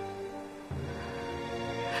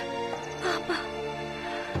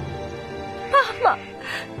妈妈，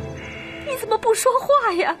你怎么不说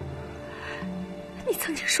话呀？你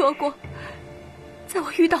曾经说过，在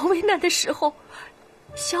我遇到危难的时候，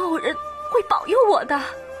小偶人会保佑我的。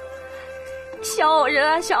小偶人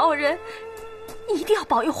啊，小偶人，你一定要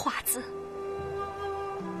保佑花子。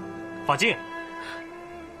法镜，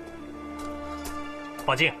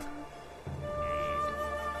法镜，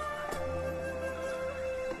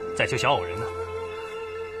在救小偶人呢。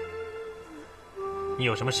你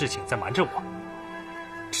有什么事情在瞒着我？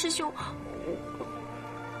师兄，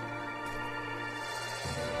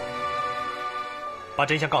把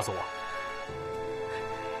真相告诉我。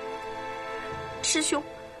师兄，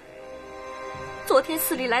昨天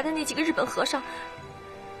寺里来的那几个日本和尚，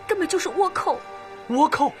根本就是倭寇。倭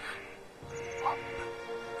寇？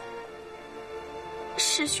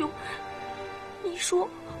师兄，你说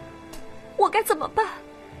我该怎么办？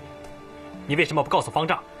你为什么不告诉方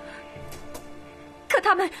丈？可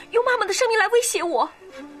他们用妈妈的生命来威胁我。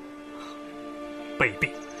卑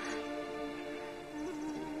鄙！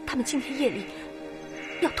他们今天夜里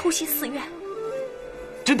要偷袭寺院。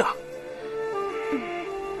真的？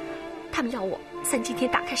他们要我3更天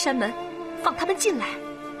打开山门，放他们进来。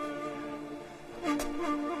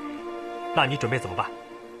那你准备怎么办？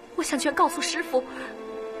我想全告诉师父，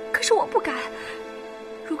可是我不敢。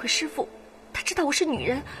如果师父他知道我是女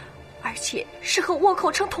人，而且是和倭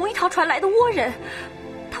寇乘同一条船来的倭人，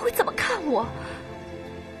他会怎么看我？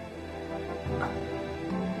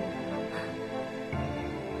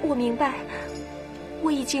我明白，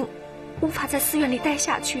我已经无法在寺院里待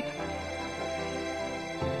下去，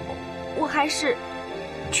我还是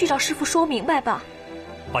去找师父说明白吧。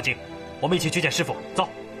法镜，我们一起去见师父，走。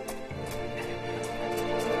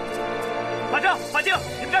法镜，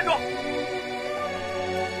你们站住！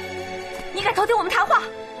你敢偷听我们谈话？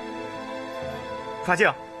法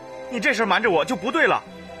镜，你这事瞒着我就不对了。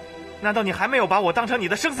难道你还没有把我当成你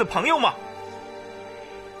的生死朋友吗？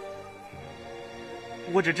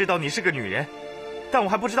我只知道你是个女人，但我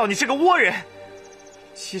还不知道你是个倭人。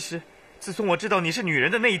其实，自从我知道你是女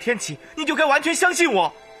人的那一天起，你就该完全相信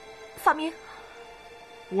我。法明，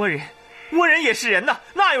倭人也是人呐，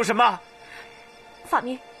那有什么？法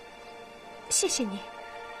明，谢谢你。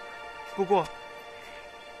不过，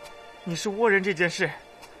你是倭人这件事，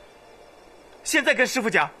现在跟师父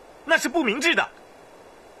讲，那是不明智的。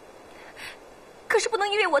可是不能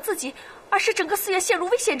因为我自己，而使整个寺院陷入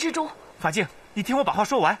危险之中。法镜，你听我把话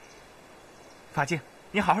说完。法镜，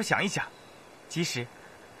你好好想一想，即使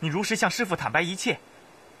你如实向师父坦白一切，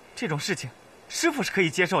这种事情师父是可以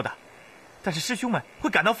接受的，但是师兄们会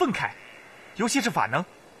感到愤慨，尤其是法能，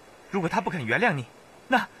如果他不肯原谅你，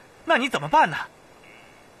那你怎么办呢？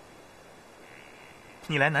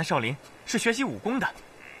你来南少林是学习武功的，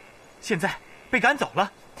现在被赶走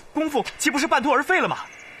了，功夫岂不是半途而废了吗？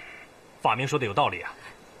法明说的有道理啊。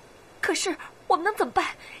可是我们能怎么办？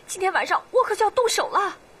今天晚上倭寇就要动手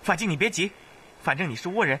了。法镜，你别急，反正你是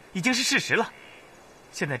倭人已经是事实了，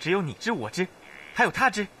现在只有你知我知，还有他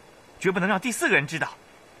知，绝不能让第4个人知道。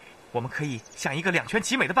我们可以想一个2全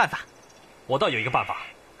其美的办法。我倒有一个办法。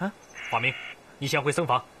啊，法明，你先回僧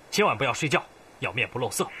房，千万不要睡觉，要面不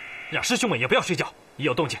露色，让师兄们也不要睡觉，一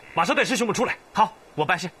有动静马上带师兄们出来。好，我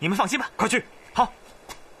办事，你们放心吧。快去。好。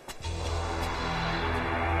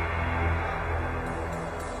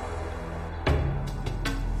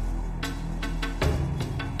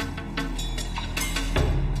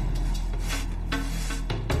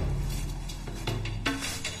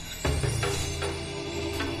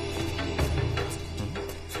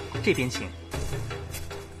这边请。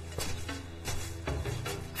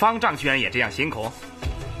方丈居然也这样辛苦？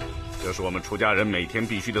这是我们出家人每天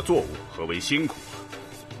必须的作务，何为辛苦？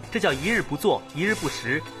这叫一日不做，一日不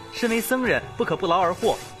食。身为僧人，不可不劳而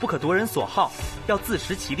获，不可夺人所好，要自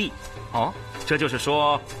食其力。哦，这就是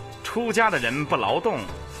说，出家的人不劳动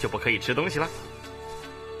就不可以吃东西了？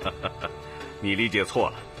你理解错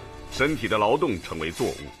了，身体的劳动成为作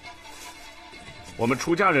物。我们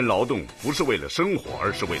出家人劳动不是为了生活，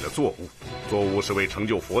而是为了作物。作物是为成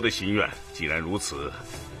就佛的心愿。既然如此，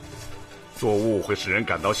作物会使人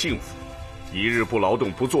感到幸福。一日不劳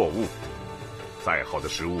动不作物，再好的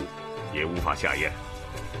食物也无法下咽。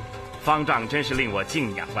方丈真是令我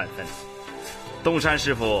敬仰万分。东山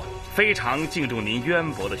师傅非常敬重您渊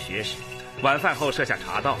博的学识。晚饭后设下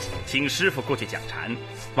茶道，请师傅过去讲禅，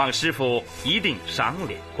望师傅一定赏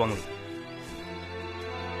脸光临。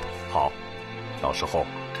好，到时候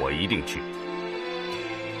我一定去。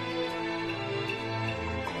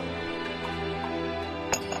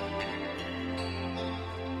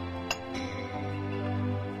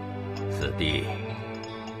四弟，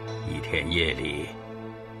一天夜里，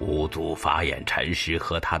五祖法眼禅师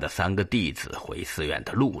和他的3个弟子回寺院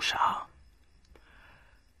的路上，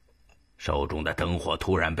手中的灯火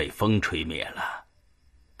突然被风吹灭了。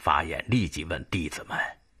法眼立即问弟子们：“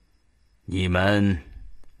你们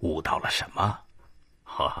悟到了什么？”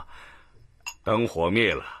灯火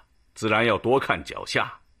灭了，自然要多看脚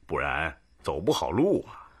下，不然走不好路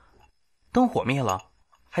啊。灯火灭了，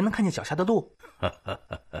还能看见脚下的路。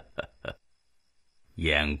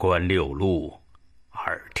眼观六路，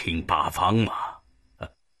耳听八方嘛。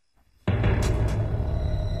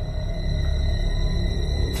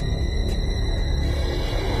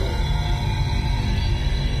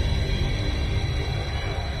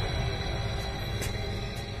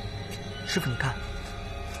师傅，你看，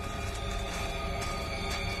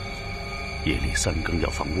夜里3更要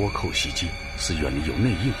放倭寇袭击，寺院里有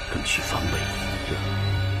内应，更需防备。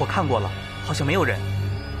我看过了，好像没有人。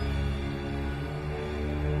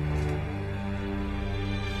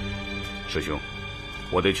师兄，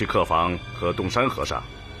我得去客房和洞山和尚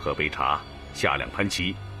喝杯茶，下2盘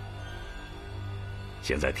棋。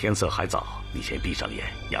现在天色还早，你先闭上眼，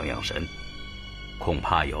养养神。恐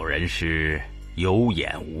怕有人是有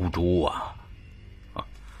眼无珠啊！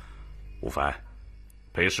吴凡，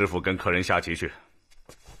陪师傅跟客人下棋去。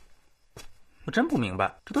我真不明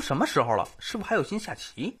白，这都什么时候了，师傅还有心下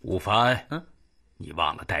棋？吴凡，你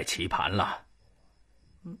忘了带棋盘了？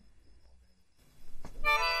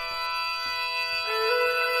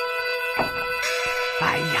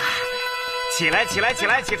哎呀，起来，起来，起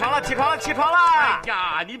来，起床了，起床了，起床了！哎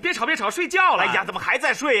呀，你别吵，别吵，睡觉了！哎呀，怎么还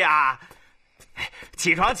在睡呀？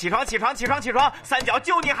起床，起床，起床，起床，起床！三角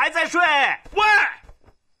就你还在睡？喂，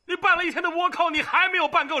你办了1天的倭寇，你还没有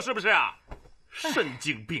办够是不是啊？神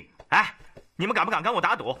经病！哎，你们敢不敢跟我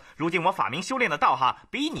打赌？如今我法明修炼的道行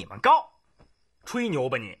比你们高。吹牛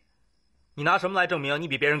吧你！你拿什么来证明你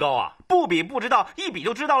比别人高啊？不比不知道，一比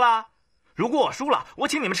就知道了。如果我输了，我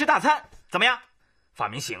请你们吃大餐，怎么样？法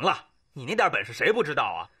明行了，你那点本事谁不知道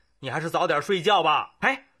啊？你还是早点睡觉吧。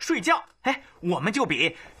哎，睡觉？哎，我们就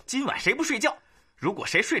比今晚谁不睡觉。如果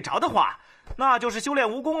谁睡着的话，那就是修炼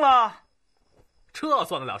无功了。这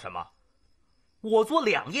算得了什么？我做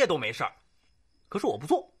2夜都没事儿，可是我不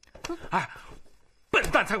做。哎，笨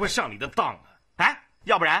蛋才会上你的当啊！哎，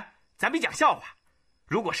要不然咱比讲笑话。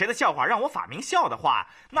如果谁的笑话让我法明笑的话，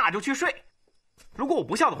那就去睡；如果我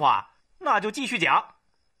不笑的话，那就继续讲。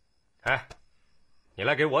哎，你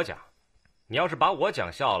来给我讲。你要是把我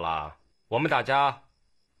讲笑了，我们大家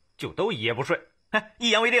就都一夜不睡。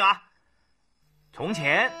一言为定啊！从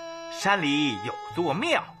前山里有座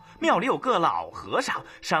庙，庙里有个老和尚，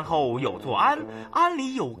山后有座庵，庵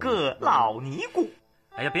里有个老尼姑。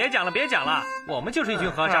哎呀，别讲了，别讲了，我们就是一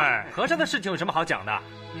群和尚，和尚的事情有什么好讲的？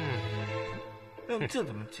这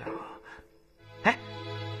怎么讲啊？哎，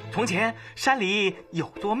从前山里有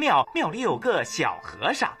座庙，庙里有个小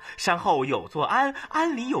和尚，山后有座庵，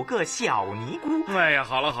庵里有个小尼姑。哎呀，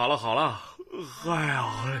好了好了好了，哎呀，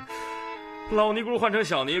老尼姑换成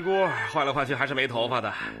小尼姑，换来换去还是没头发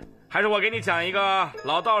的。还是我给你讲一个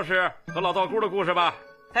老道士和老道姑的故事吧。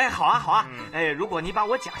哎，好啊好啊。哎，如果你把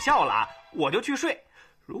我讲笑了，我就去睡；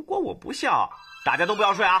如果我不笑，大家都不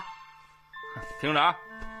要睡啊。听着啊。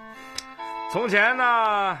从前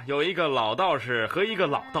呢，有一个老道士和一个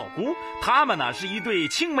老道姑，他们呢是一对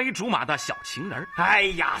青梅竹马的小情人。哎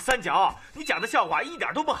呀，三角，你讲的笑话一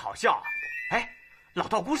点都不好笑。哎，老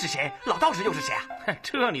道姑是谁？老道士又是谁啊？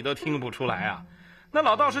这你都听不出来啊？那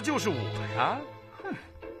老道士就是我呀。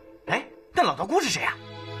哎，那老道姑是谁啊？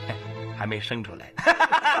还没生出来。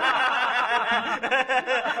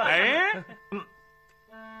哎，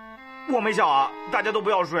我没笑啊，大家都不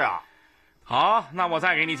要睡啊。好，那我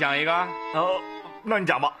再给你讲一个。那你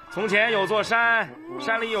讲吧。从前有座山，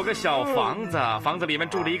山里有个小房子，房子里面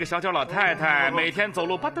住着一个小脚老太太，每天走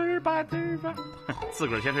路吧嘚儿吧嘚儿吧，自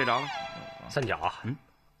个儿先睡着了。三角啊，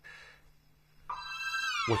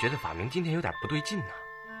我觉得法明今天有点不对劲呢。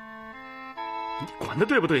你管他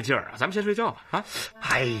对不对劲儿啊？咱们先睡觉吧。啊！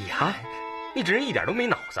哎呀，你这人一点都没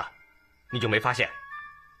脑子，你就没发现，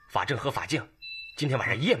法正和法静今天晚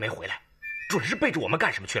上一夜没回来，准是背着我们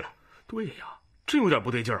干什么去了？对呀，真有点不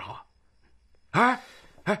对劲儿哈！哎，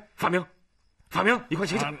法明，你快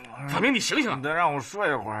醒醒！法明，你醒醒啊！你得让我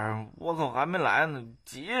睡会儿，倭寇还没来呢，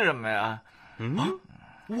急什么呀？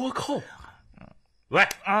倭寇？喂，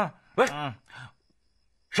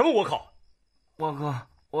什么倭寇？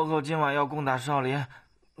倭寇今晚要攻打少林，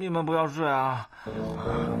你们不要睡啊！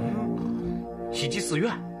袭击寺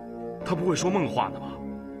院？他不会说梦话的吧？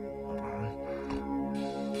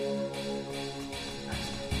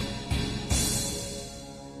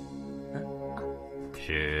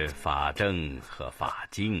是法正和法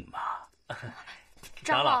静吗？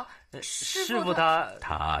长老，师傅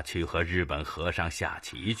他去和日本和尚下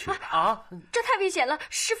棋去了啊！这太危险了，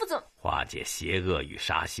师傅怎？化解邪恶与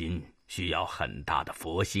杀心需要很大的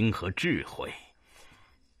佛心和智慧。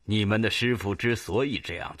你们的师傅之所以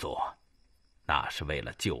这样做，那是为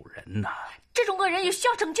了救人呐。这种恶人也需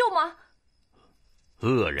要拯救吗？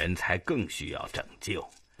恶人才更需要拯救。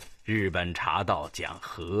日本茶道讲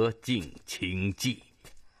和敬清寂，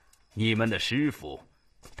你们的师傅，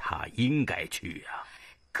他应该去啊。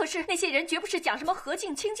可是那些人绝不是讲什么和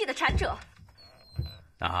敬清寂的禅者。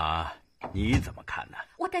那你怎么看呢？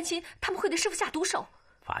我担心他们会对师傅下毒手。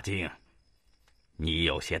法镜，你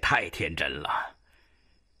有些太天真了。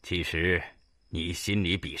其实你心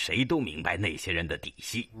里比谁都明白那些人的底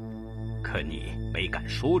细，可你没敢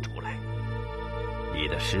说出来。你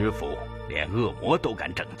的师傅连恶魔都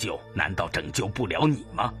敢拯救，难道拯救不了你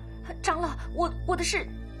吗？长老，我的事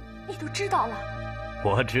你都知道了。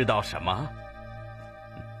我知道什么？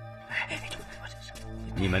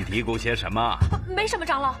你们嘀咕些什么？没什么，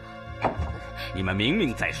长老。你们明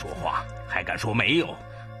明在说话，还敢说没有？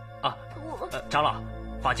啊，长老，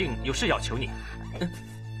法镜有事要求你。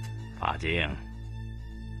法镜，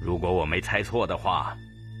如果我没猜错的话，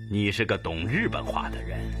你是个懂日本话的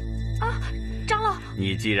人。啊，长老。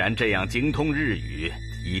你既然这样精通日语，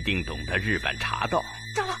一定懂得日本茶道。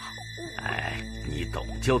长老，哎，你懂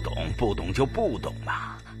就懂，不懂就不懂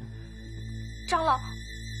了。长老，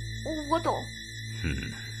我懂。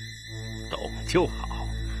懂就好。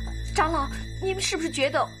长老，你们是不是觉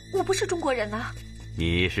得我不是中国人呢？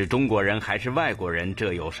你是中国人还是外国人，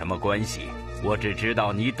这有什么关系？我只知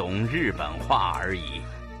道你懂日本话而已。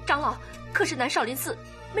长老，可是南少林寺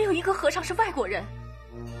没有一个和尚是外国人。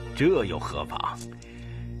这又何妨？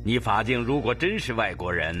你法镜如果真是外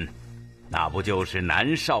国人，那不就是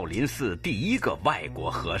南少林寺第一个外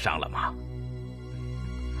国和尚了吗？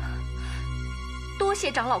多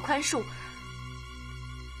谢长老宽恕。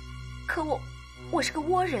可我是个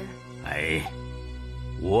倭人。哎，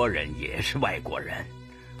倭人也是外国人。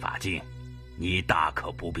法镜，你大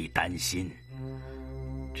可不必担心，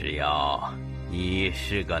只要你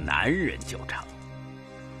是个男人就成。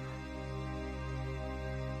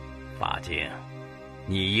法镜，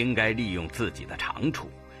你应该利用自己的长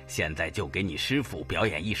处，现在就给你师父表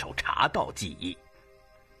演一首茶道技艺。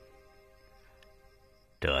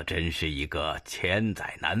这真是一个千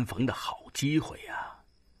载难逢的好机会啊！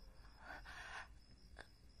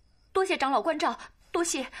多谢长老关照，多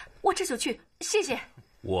谢，我这就去，谢谢。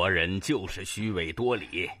倭人就是虚伪多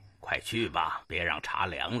礼，快去吧，别让茶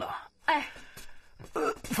凉了。哎，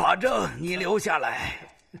法正，你留下来。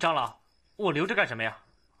长老，我留着干什么呀？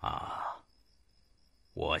啊，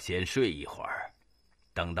我先睡一会儿，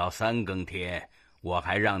等到3更天，我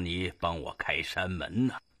还让你帮我开山门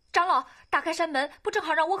呢。长老，打开山门，不正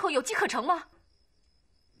好让倭寇有机可乘吗？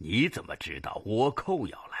你怎么知道倭寇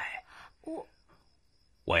要来？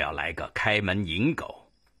我要来个开门引狗，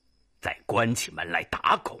再关起门来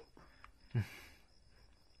打狗。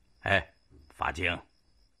哎，法镜，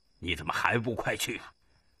你怎么还不快去？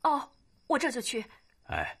哦，我这就去。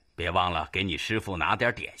哎，别忘了给你师父拿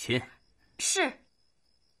点点心。是。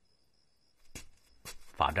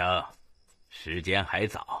法正，时间还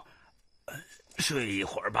早，睡一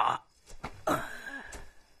会儿吧，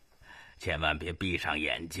千万别闭上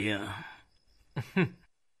眼睛。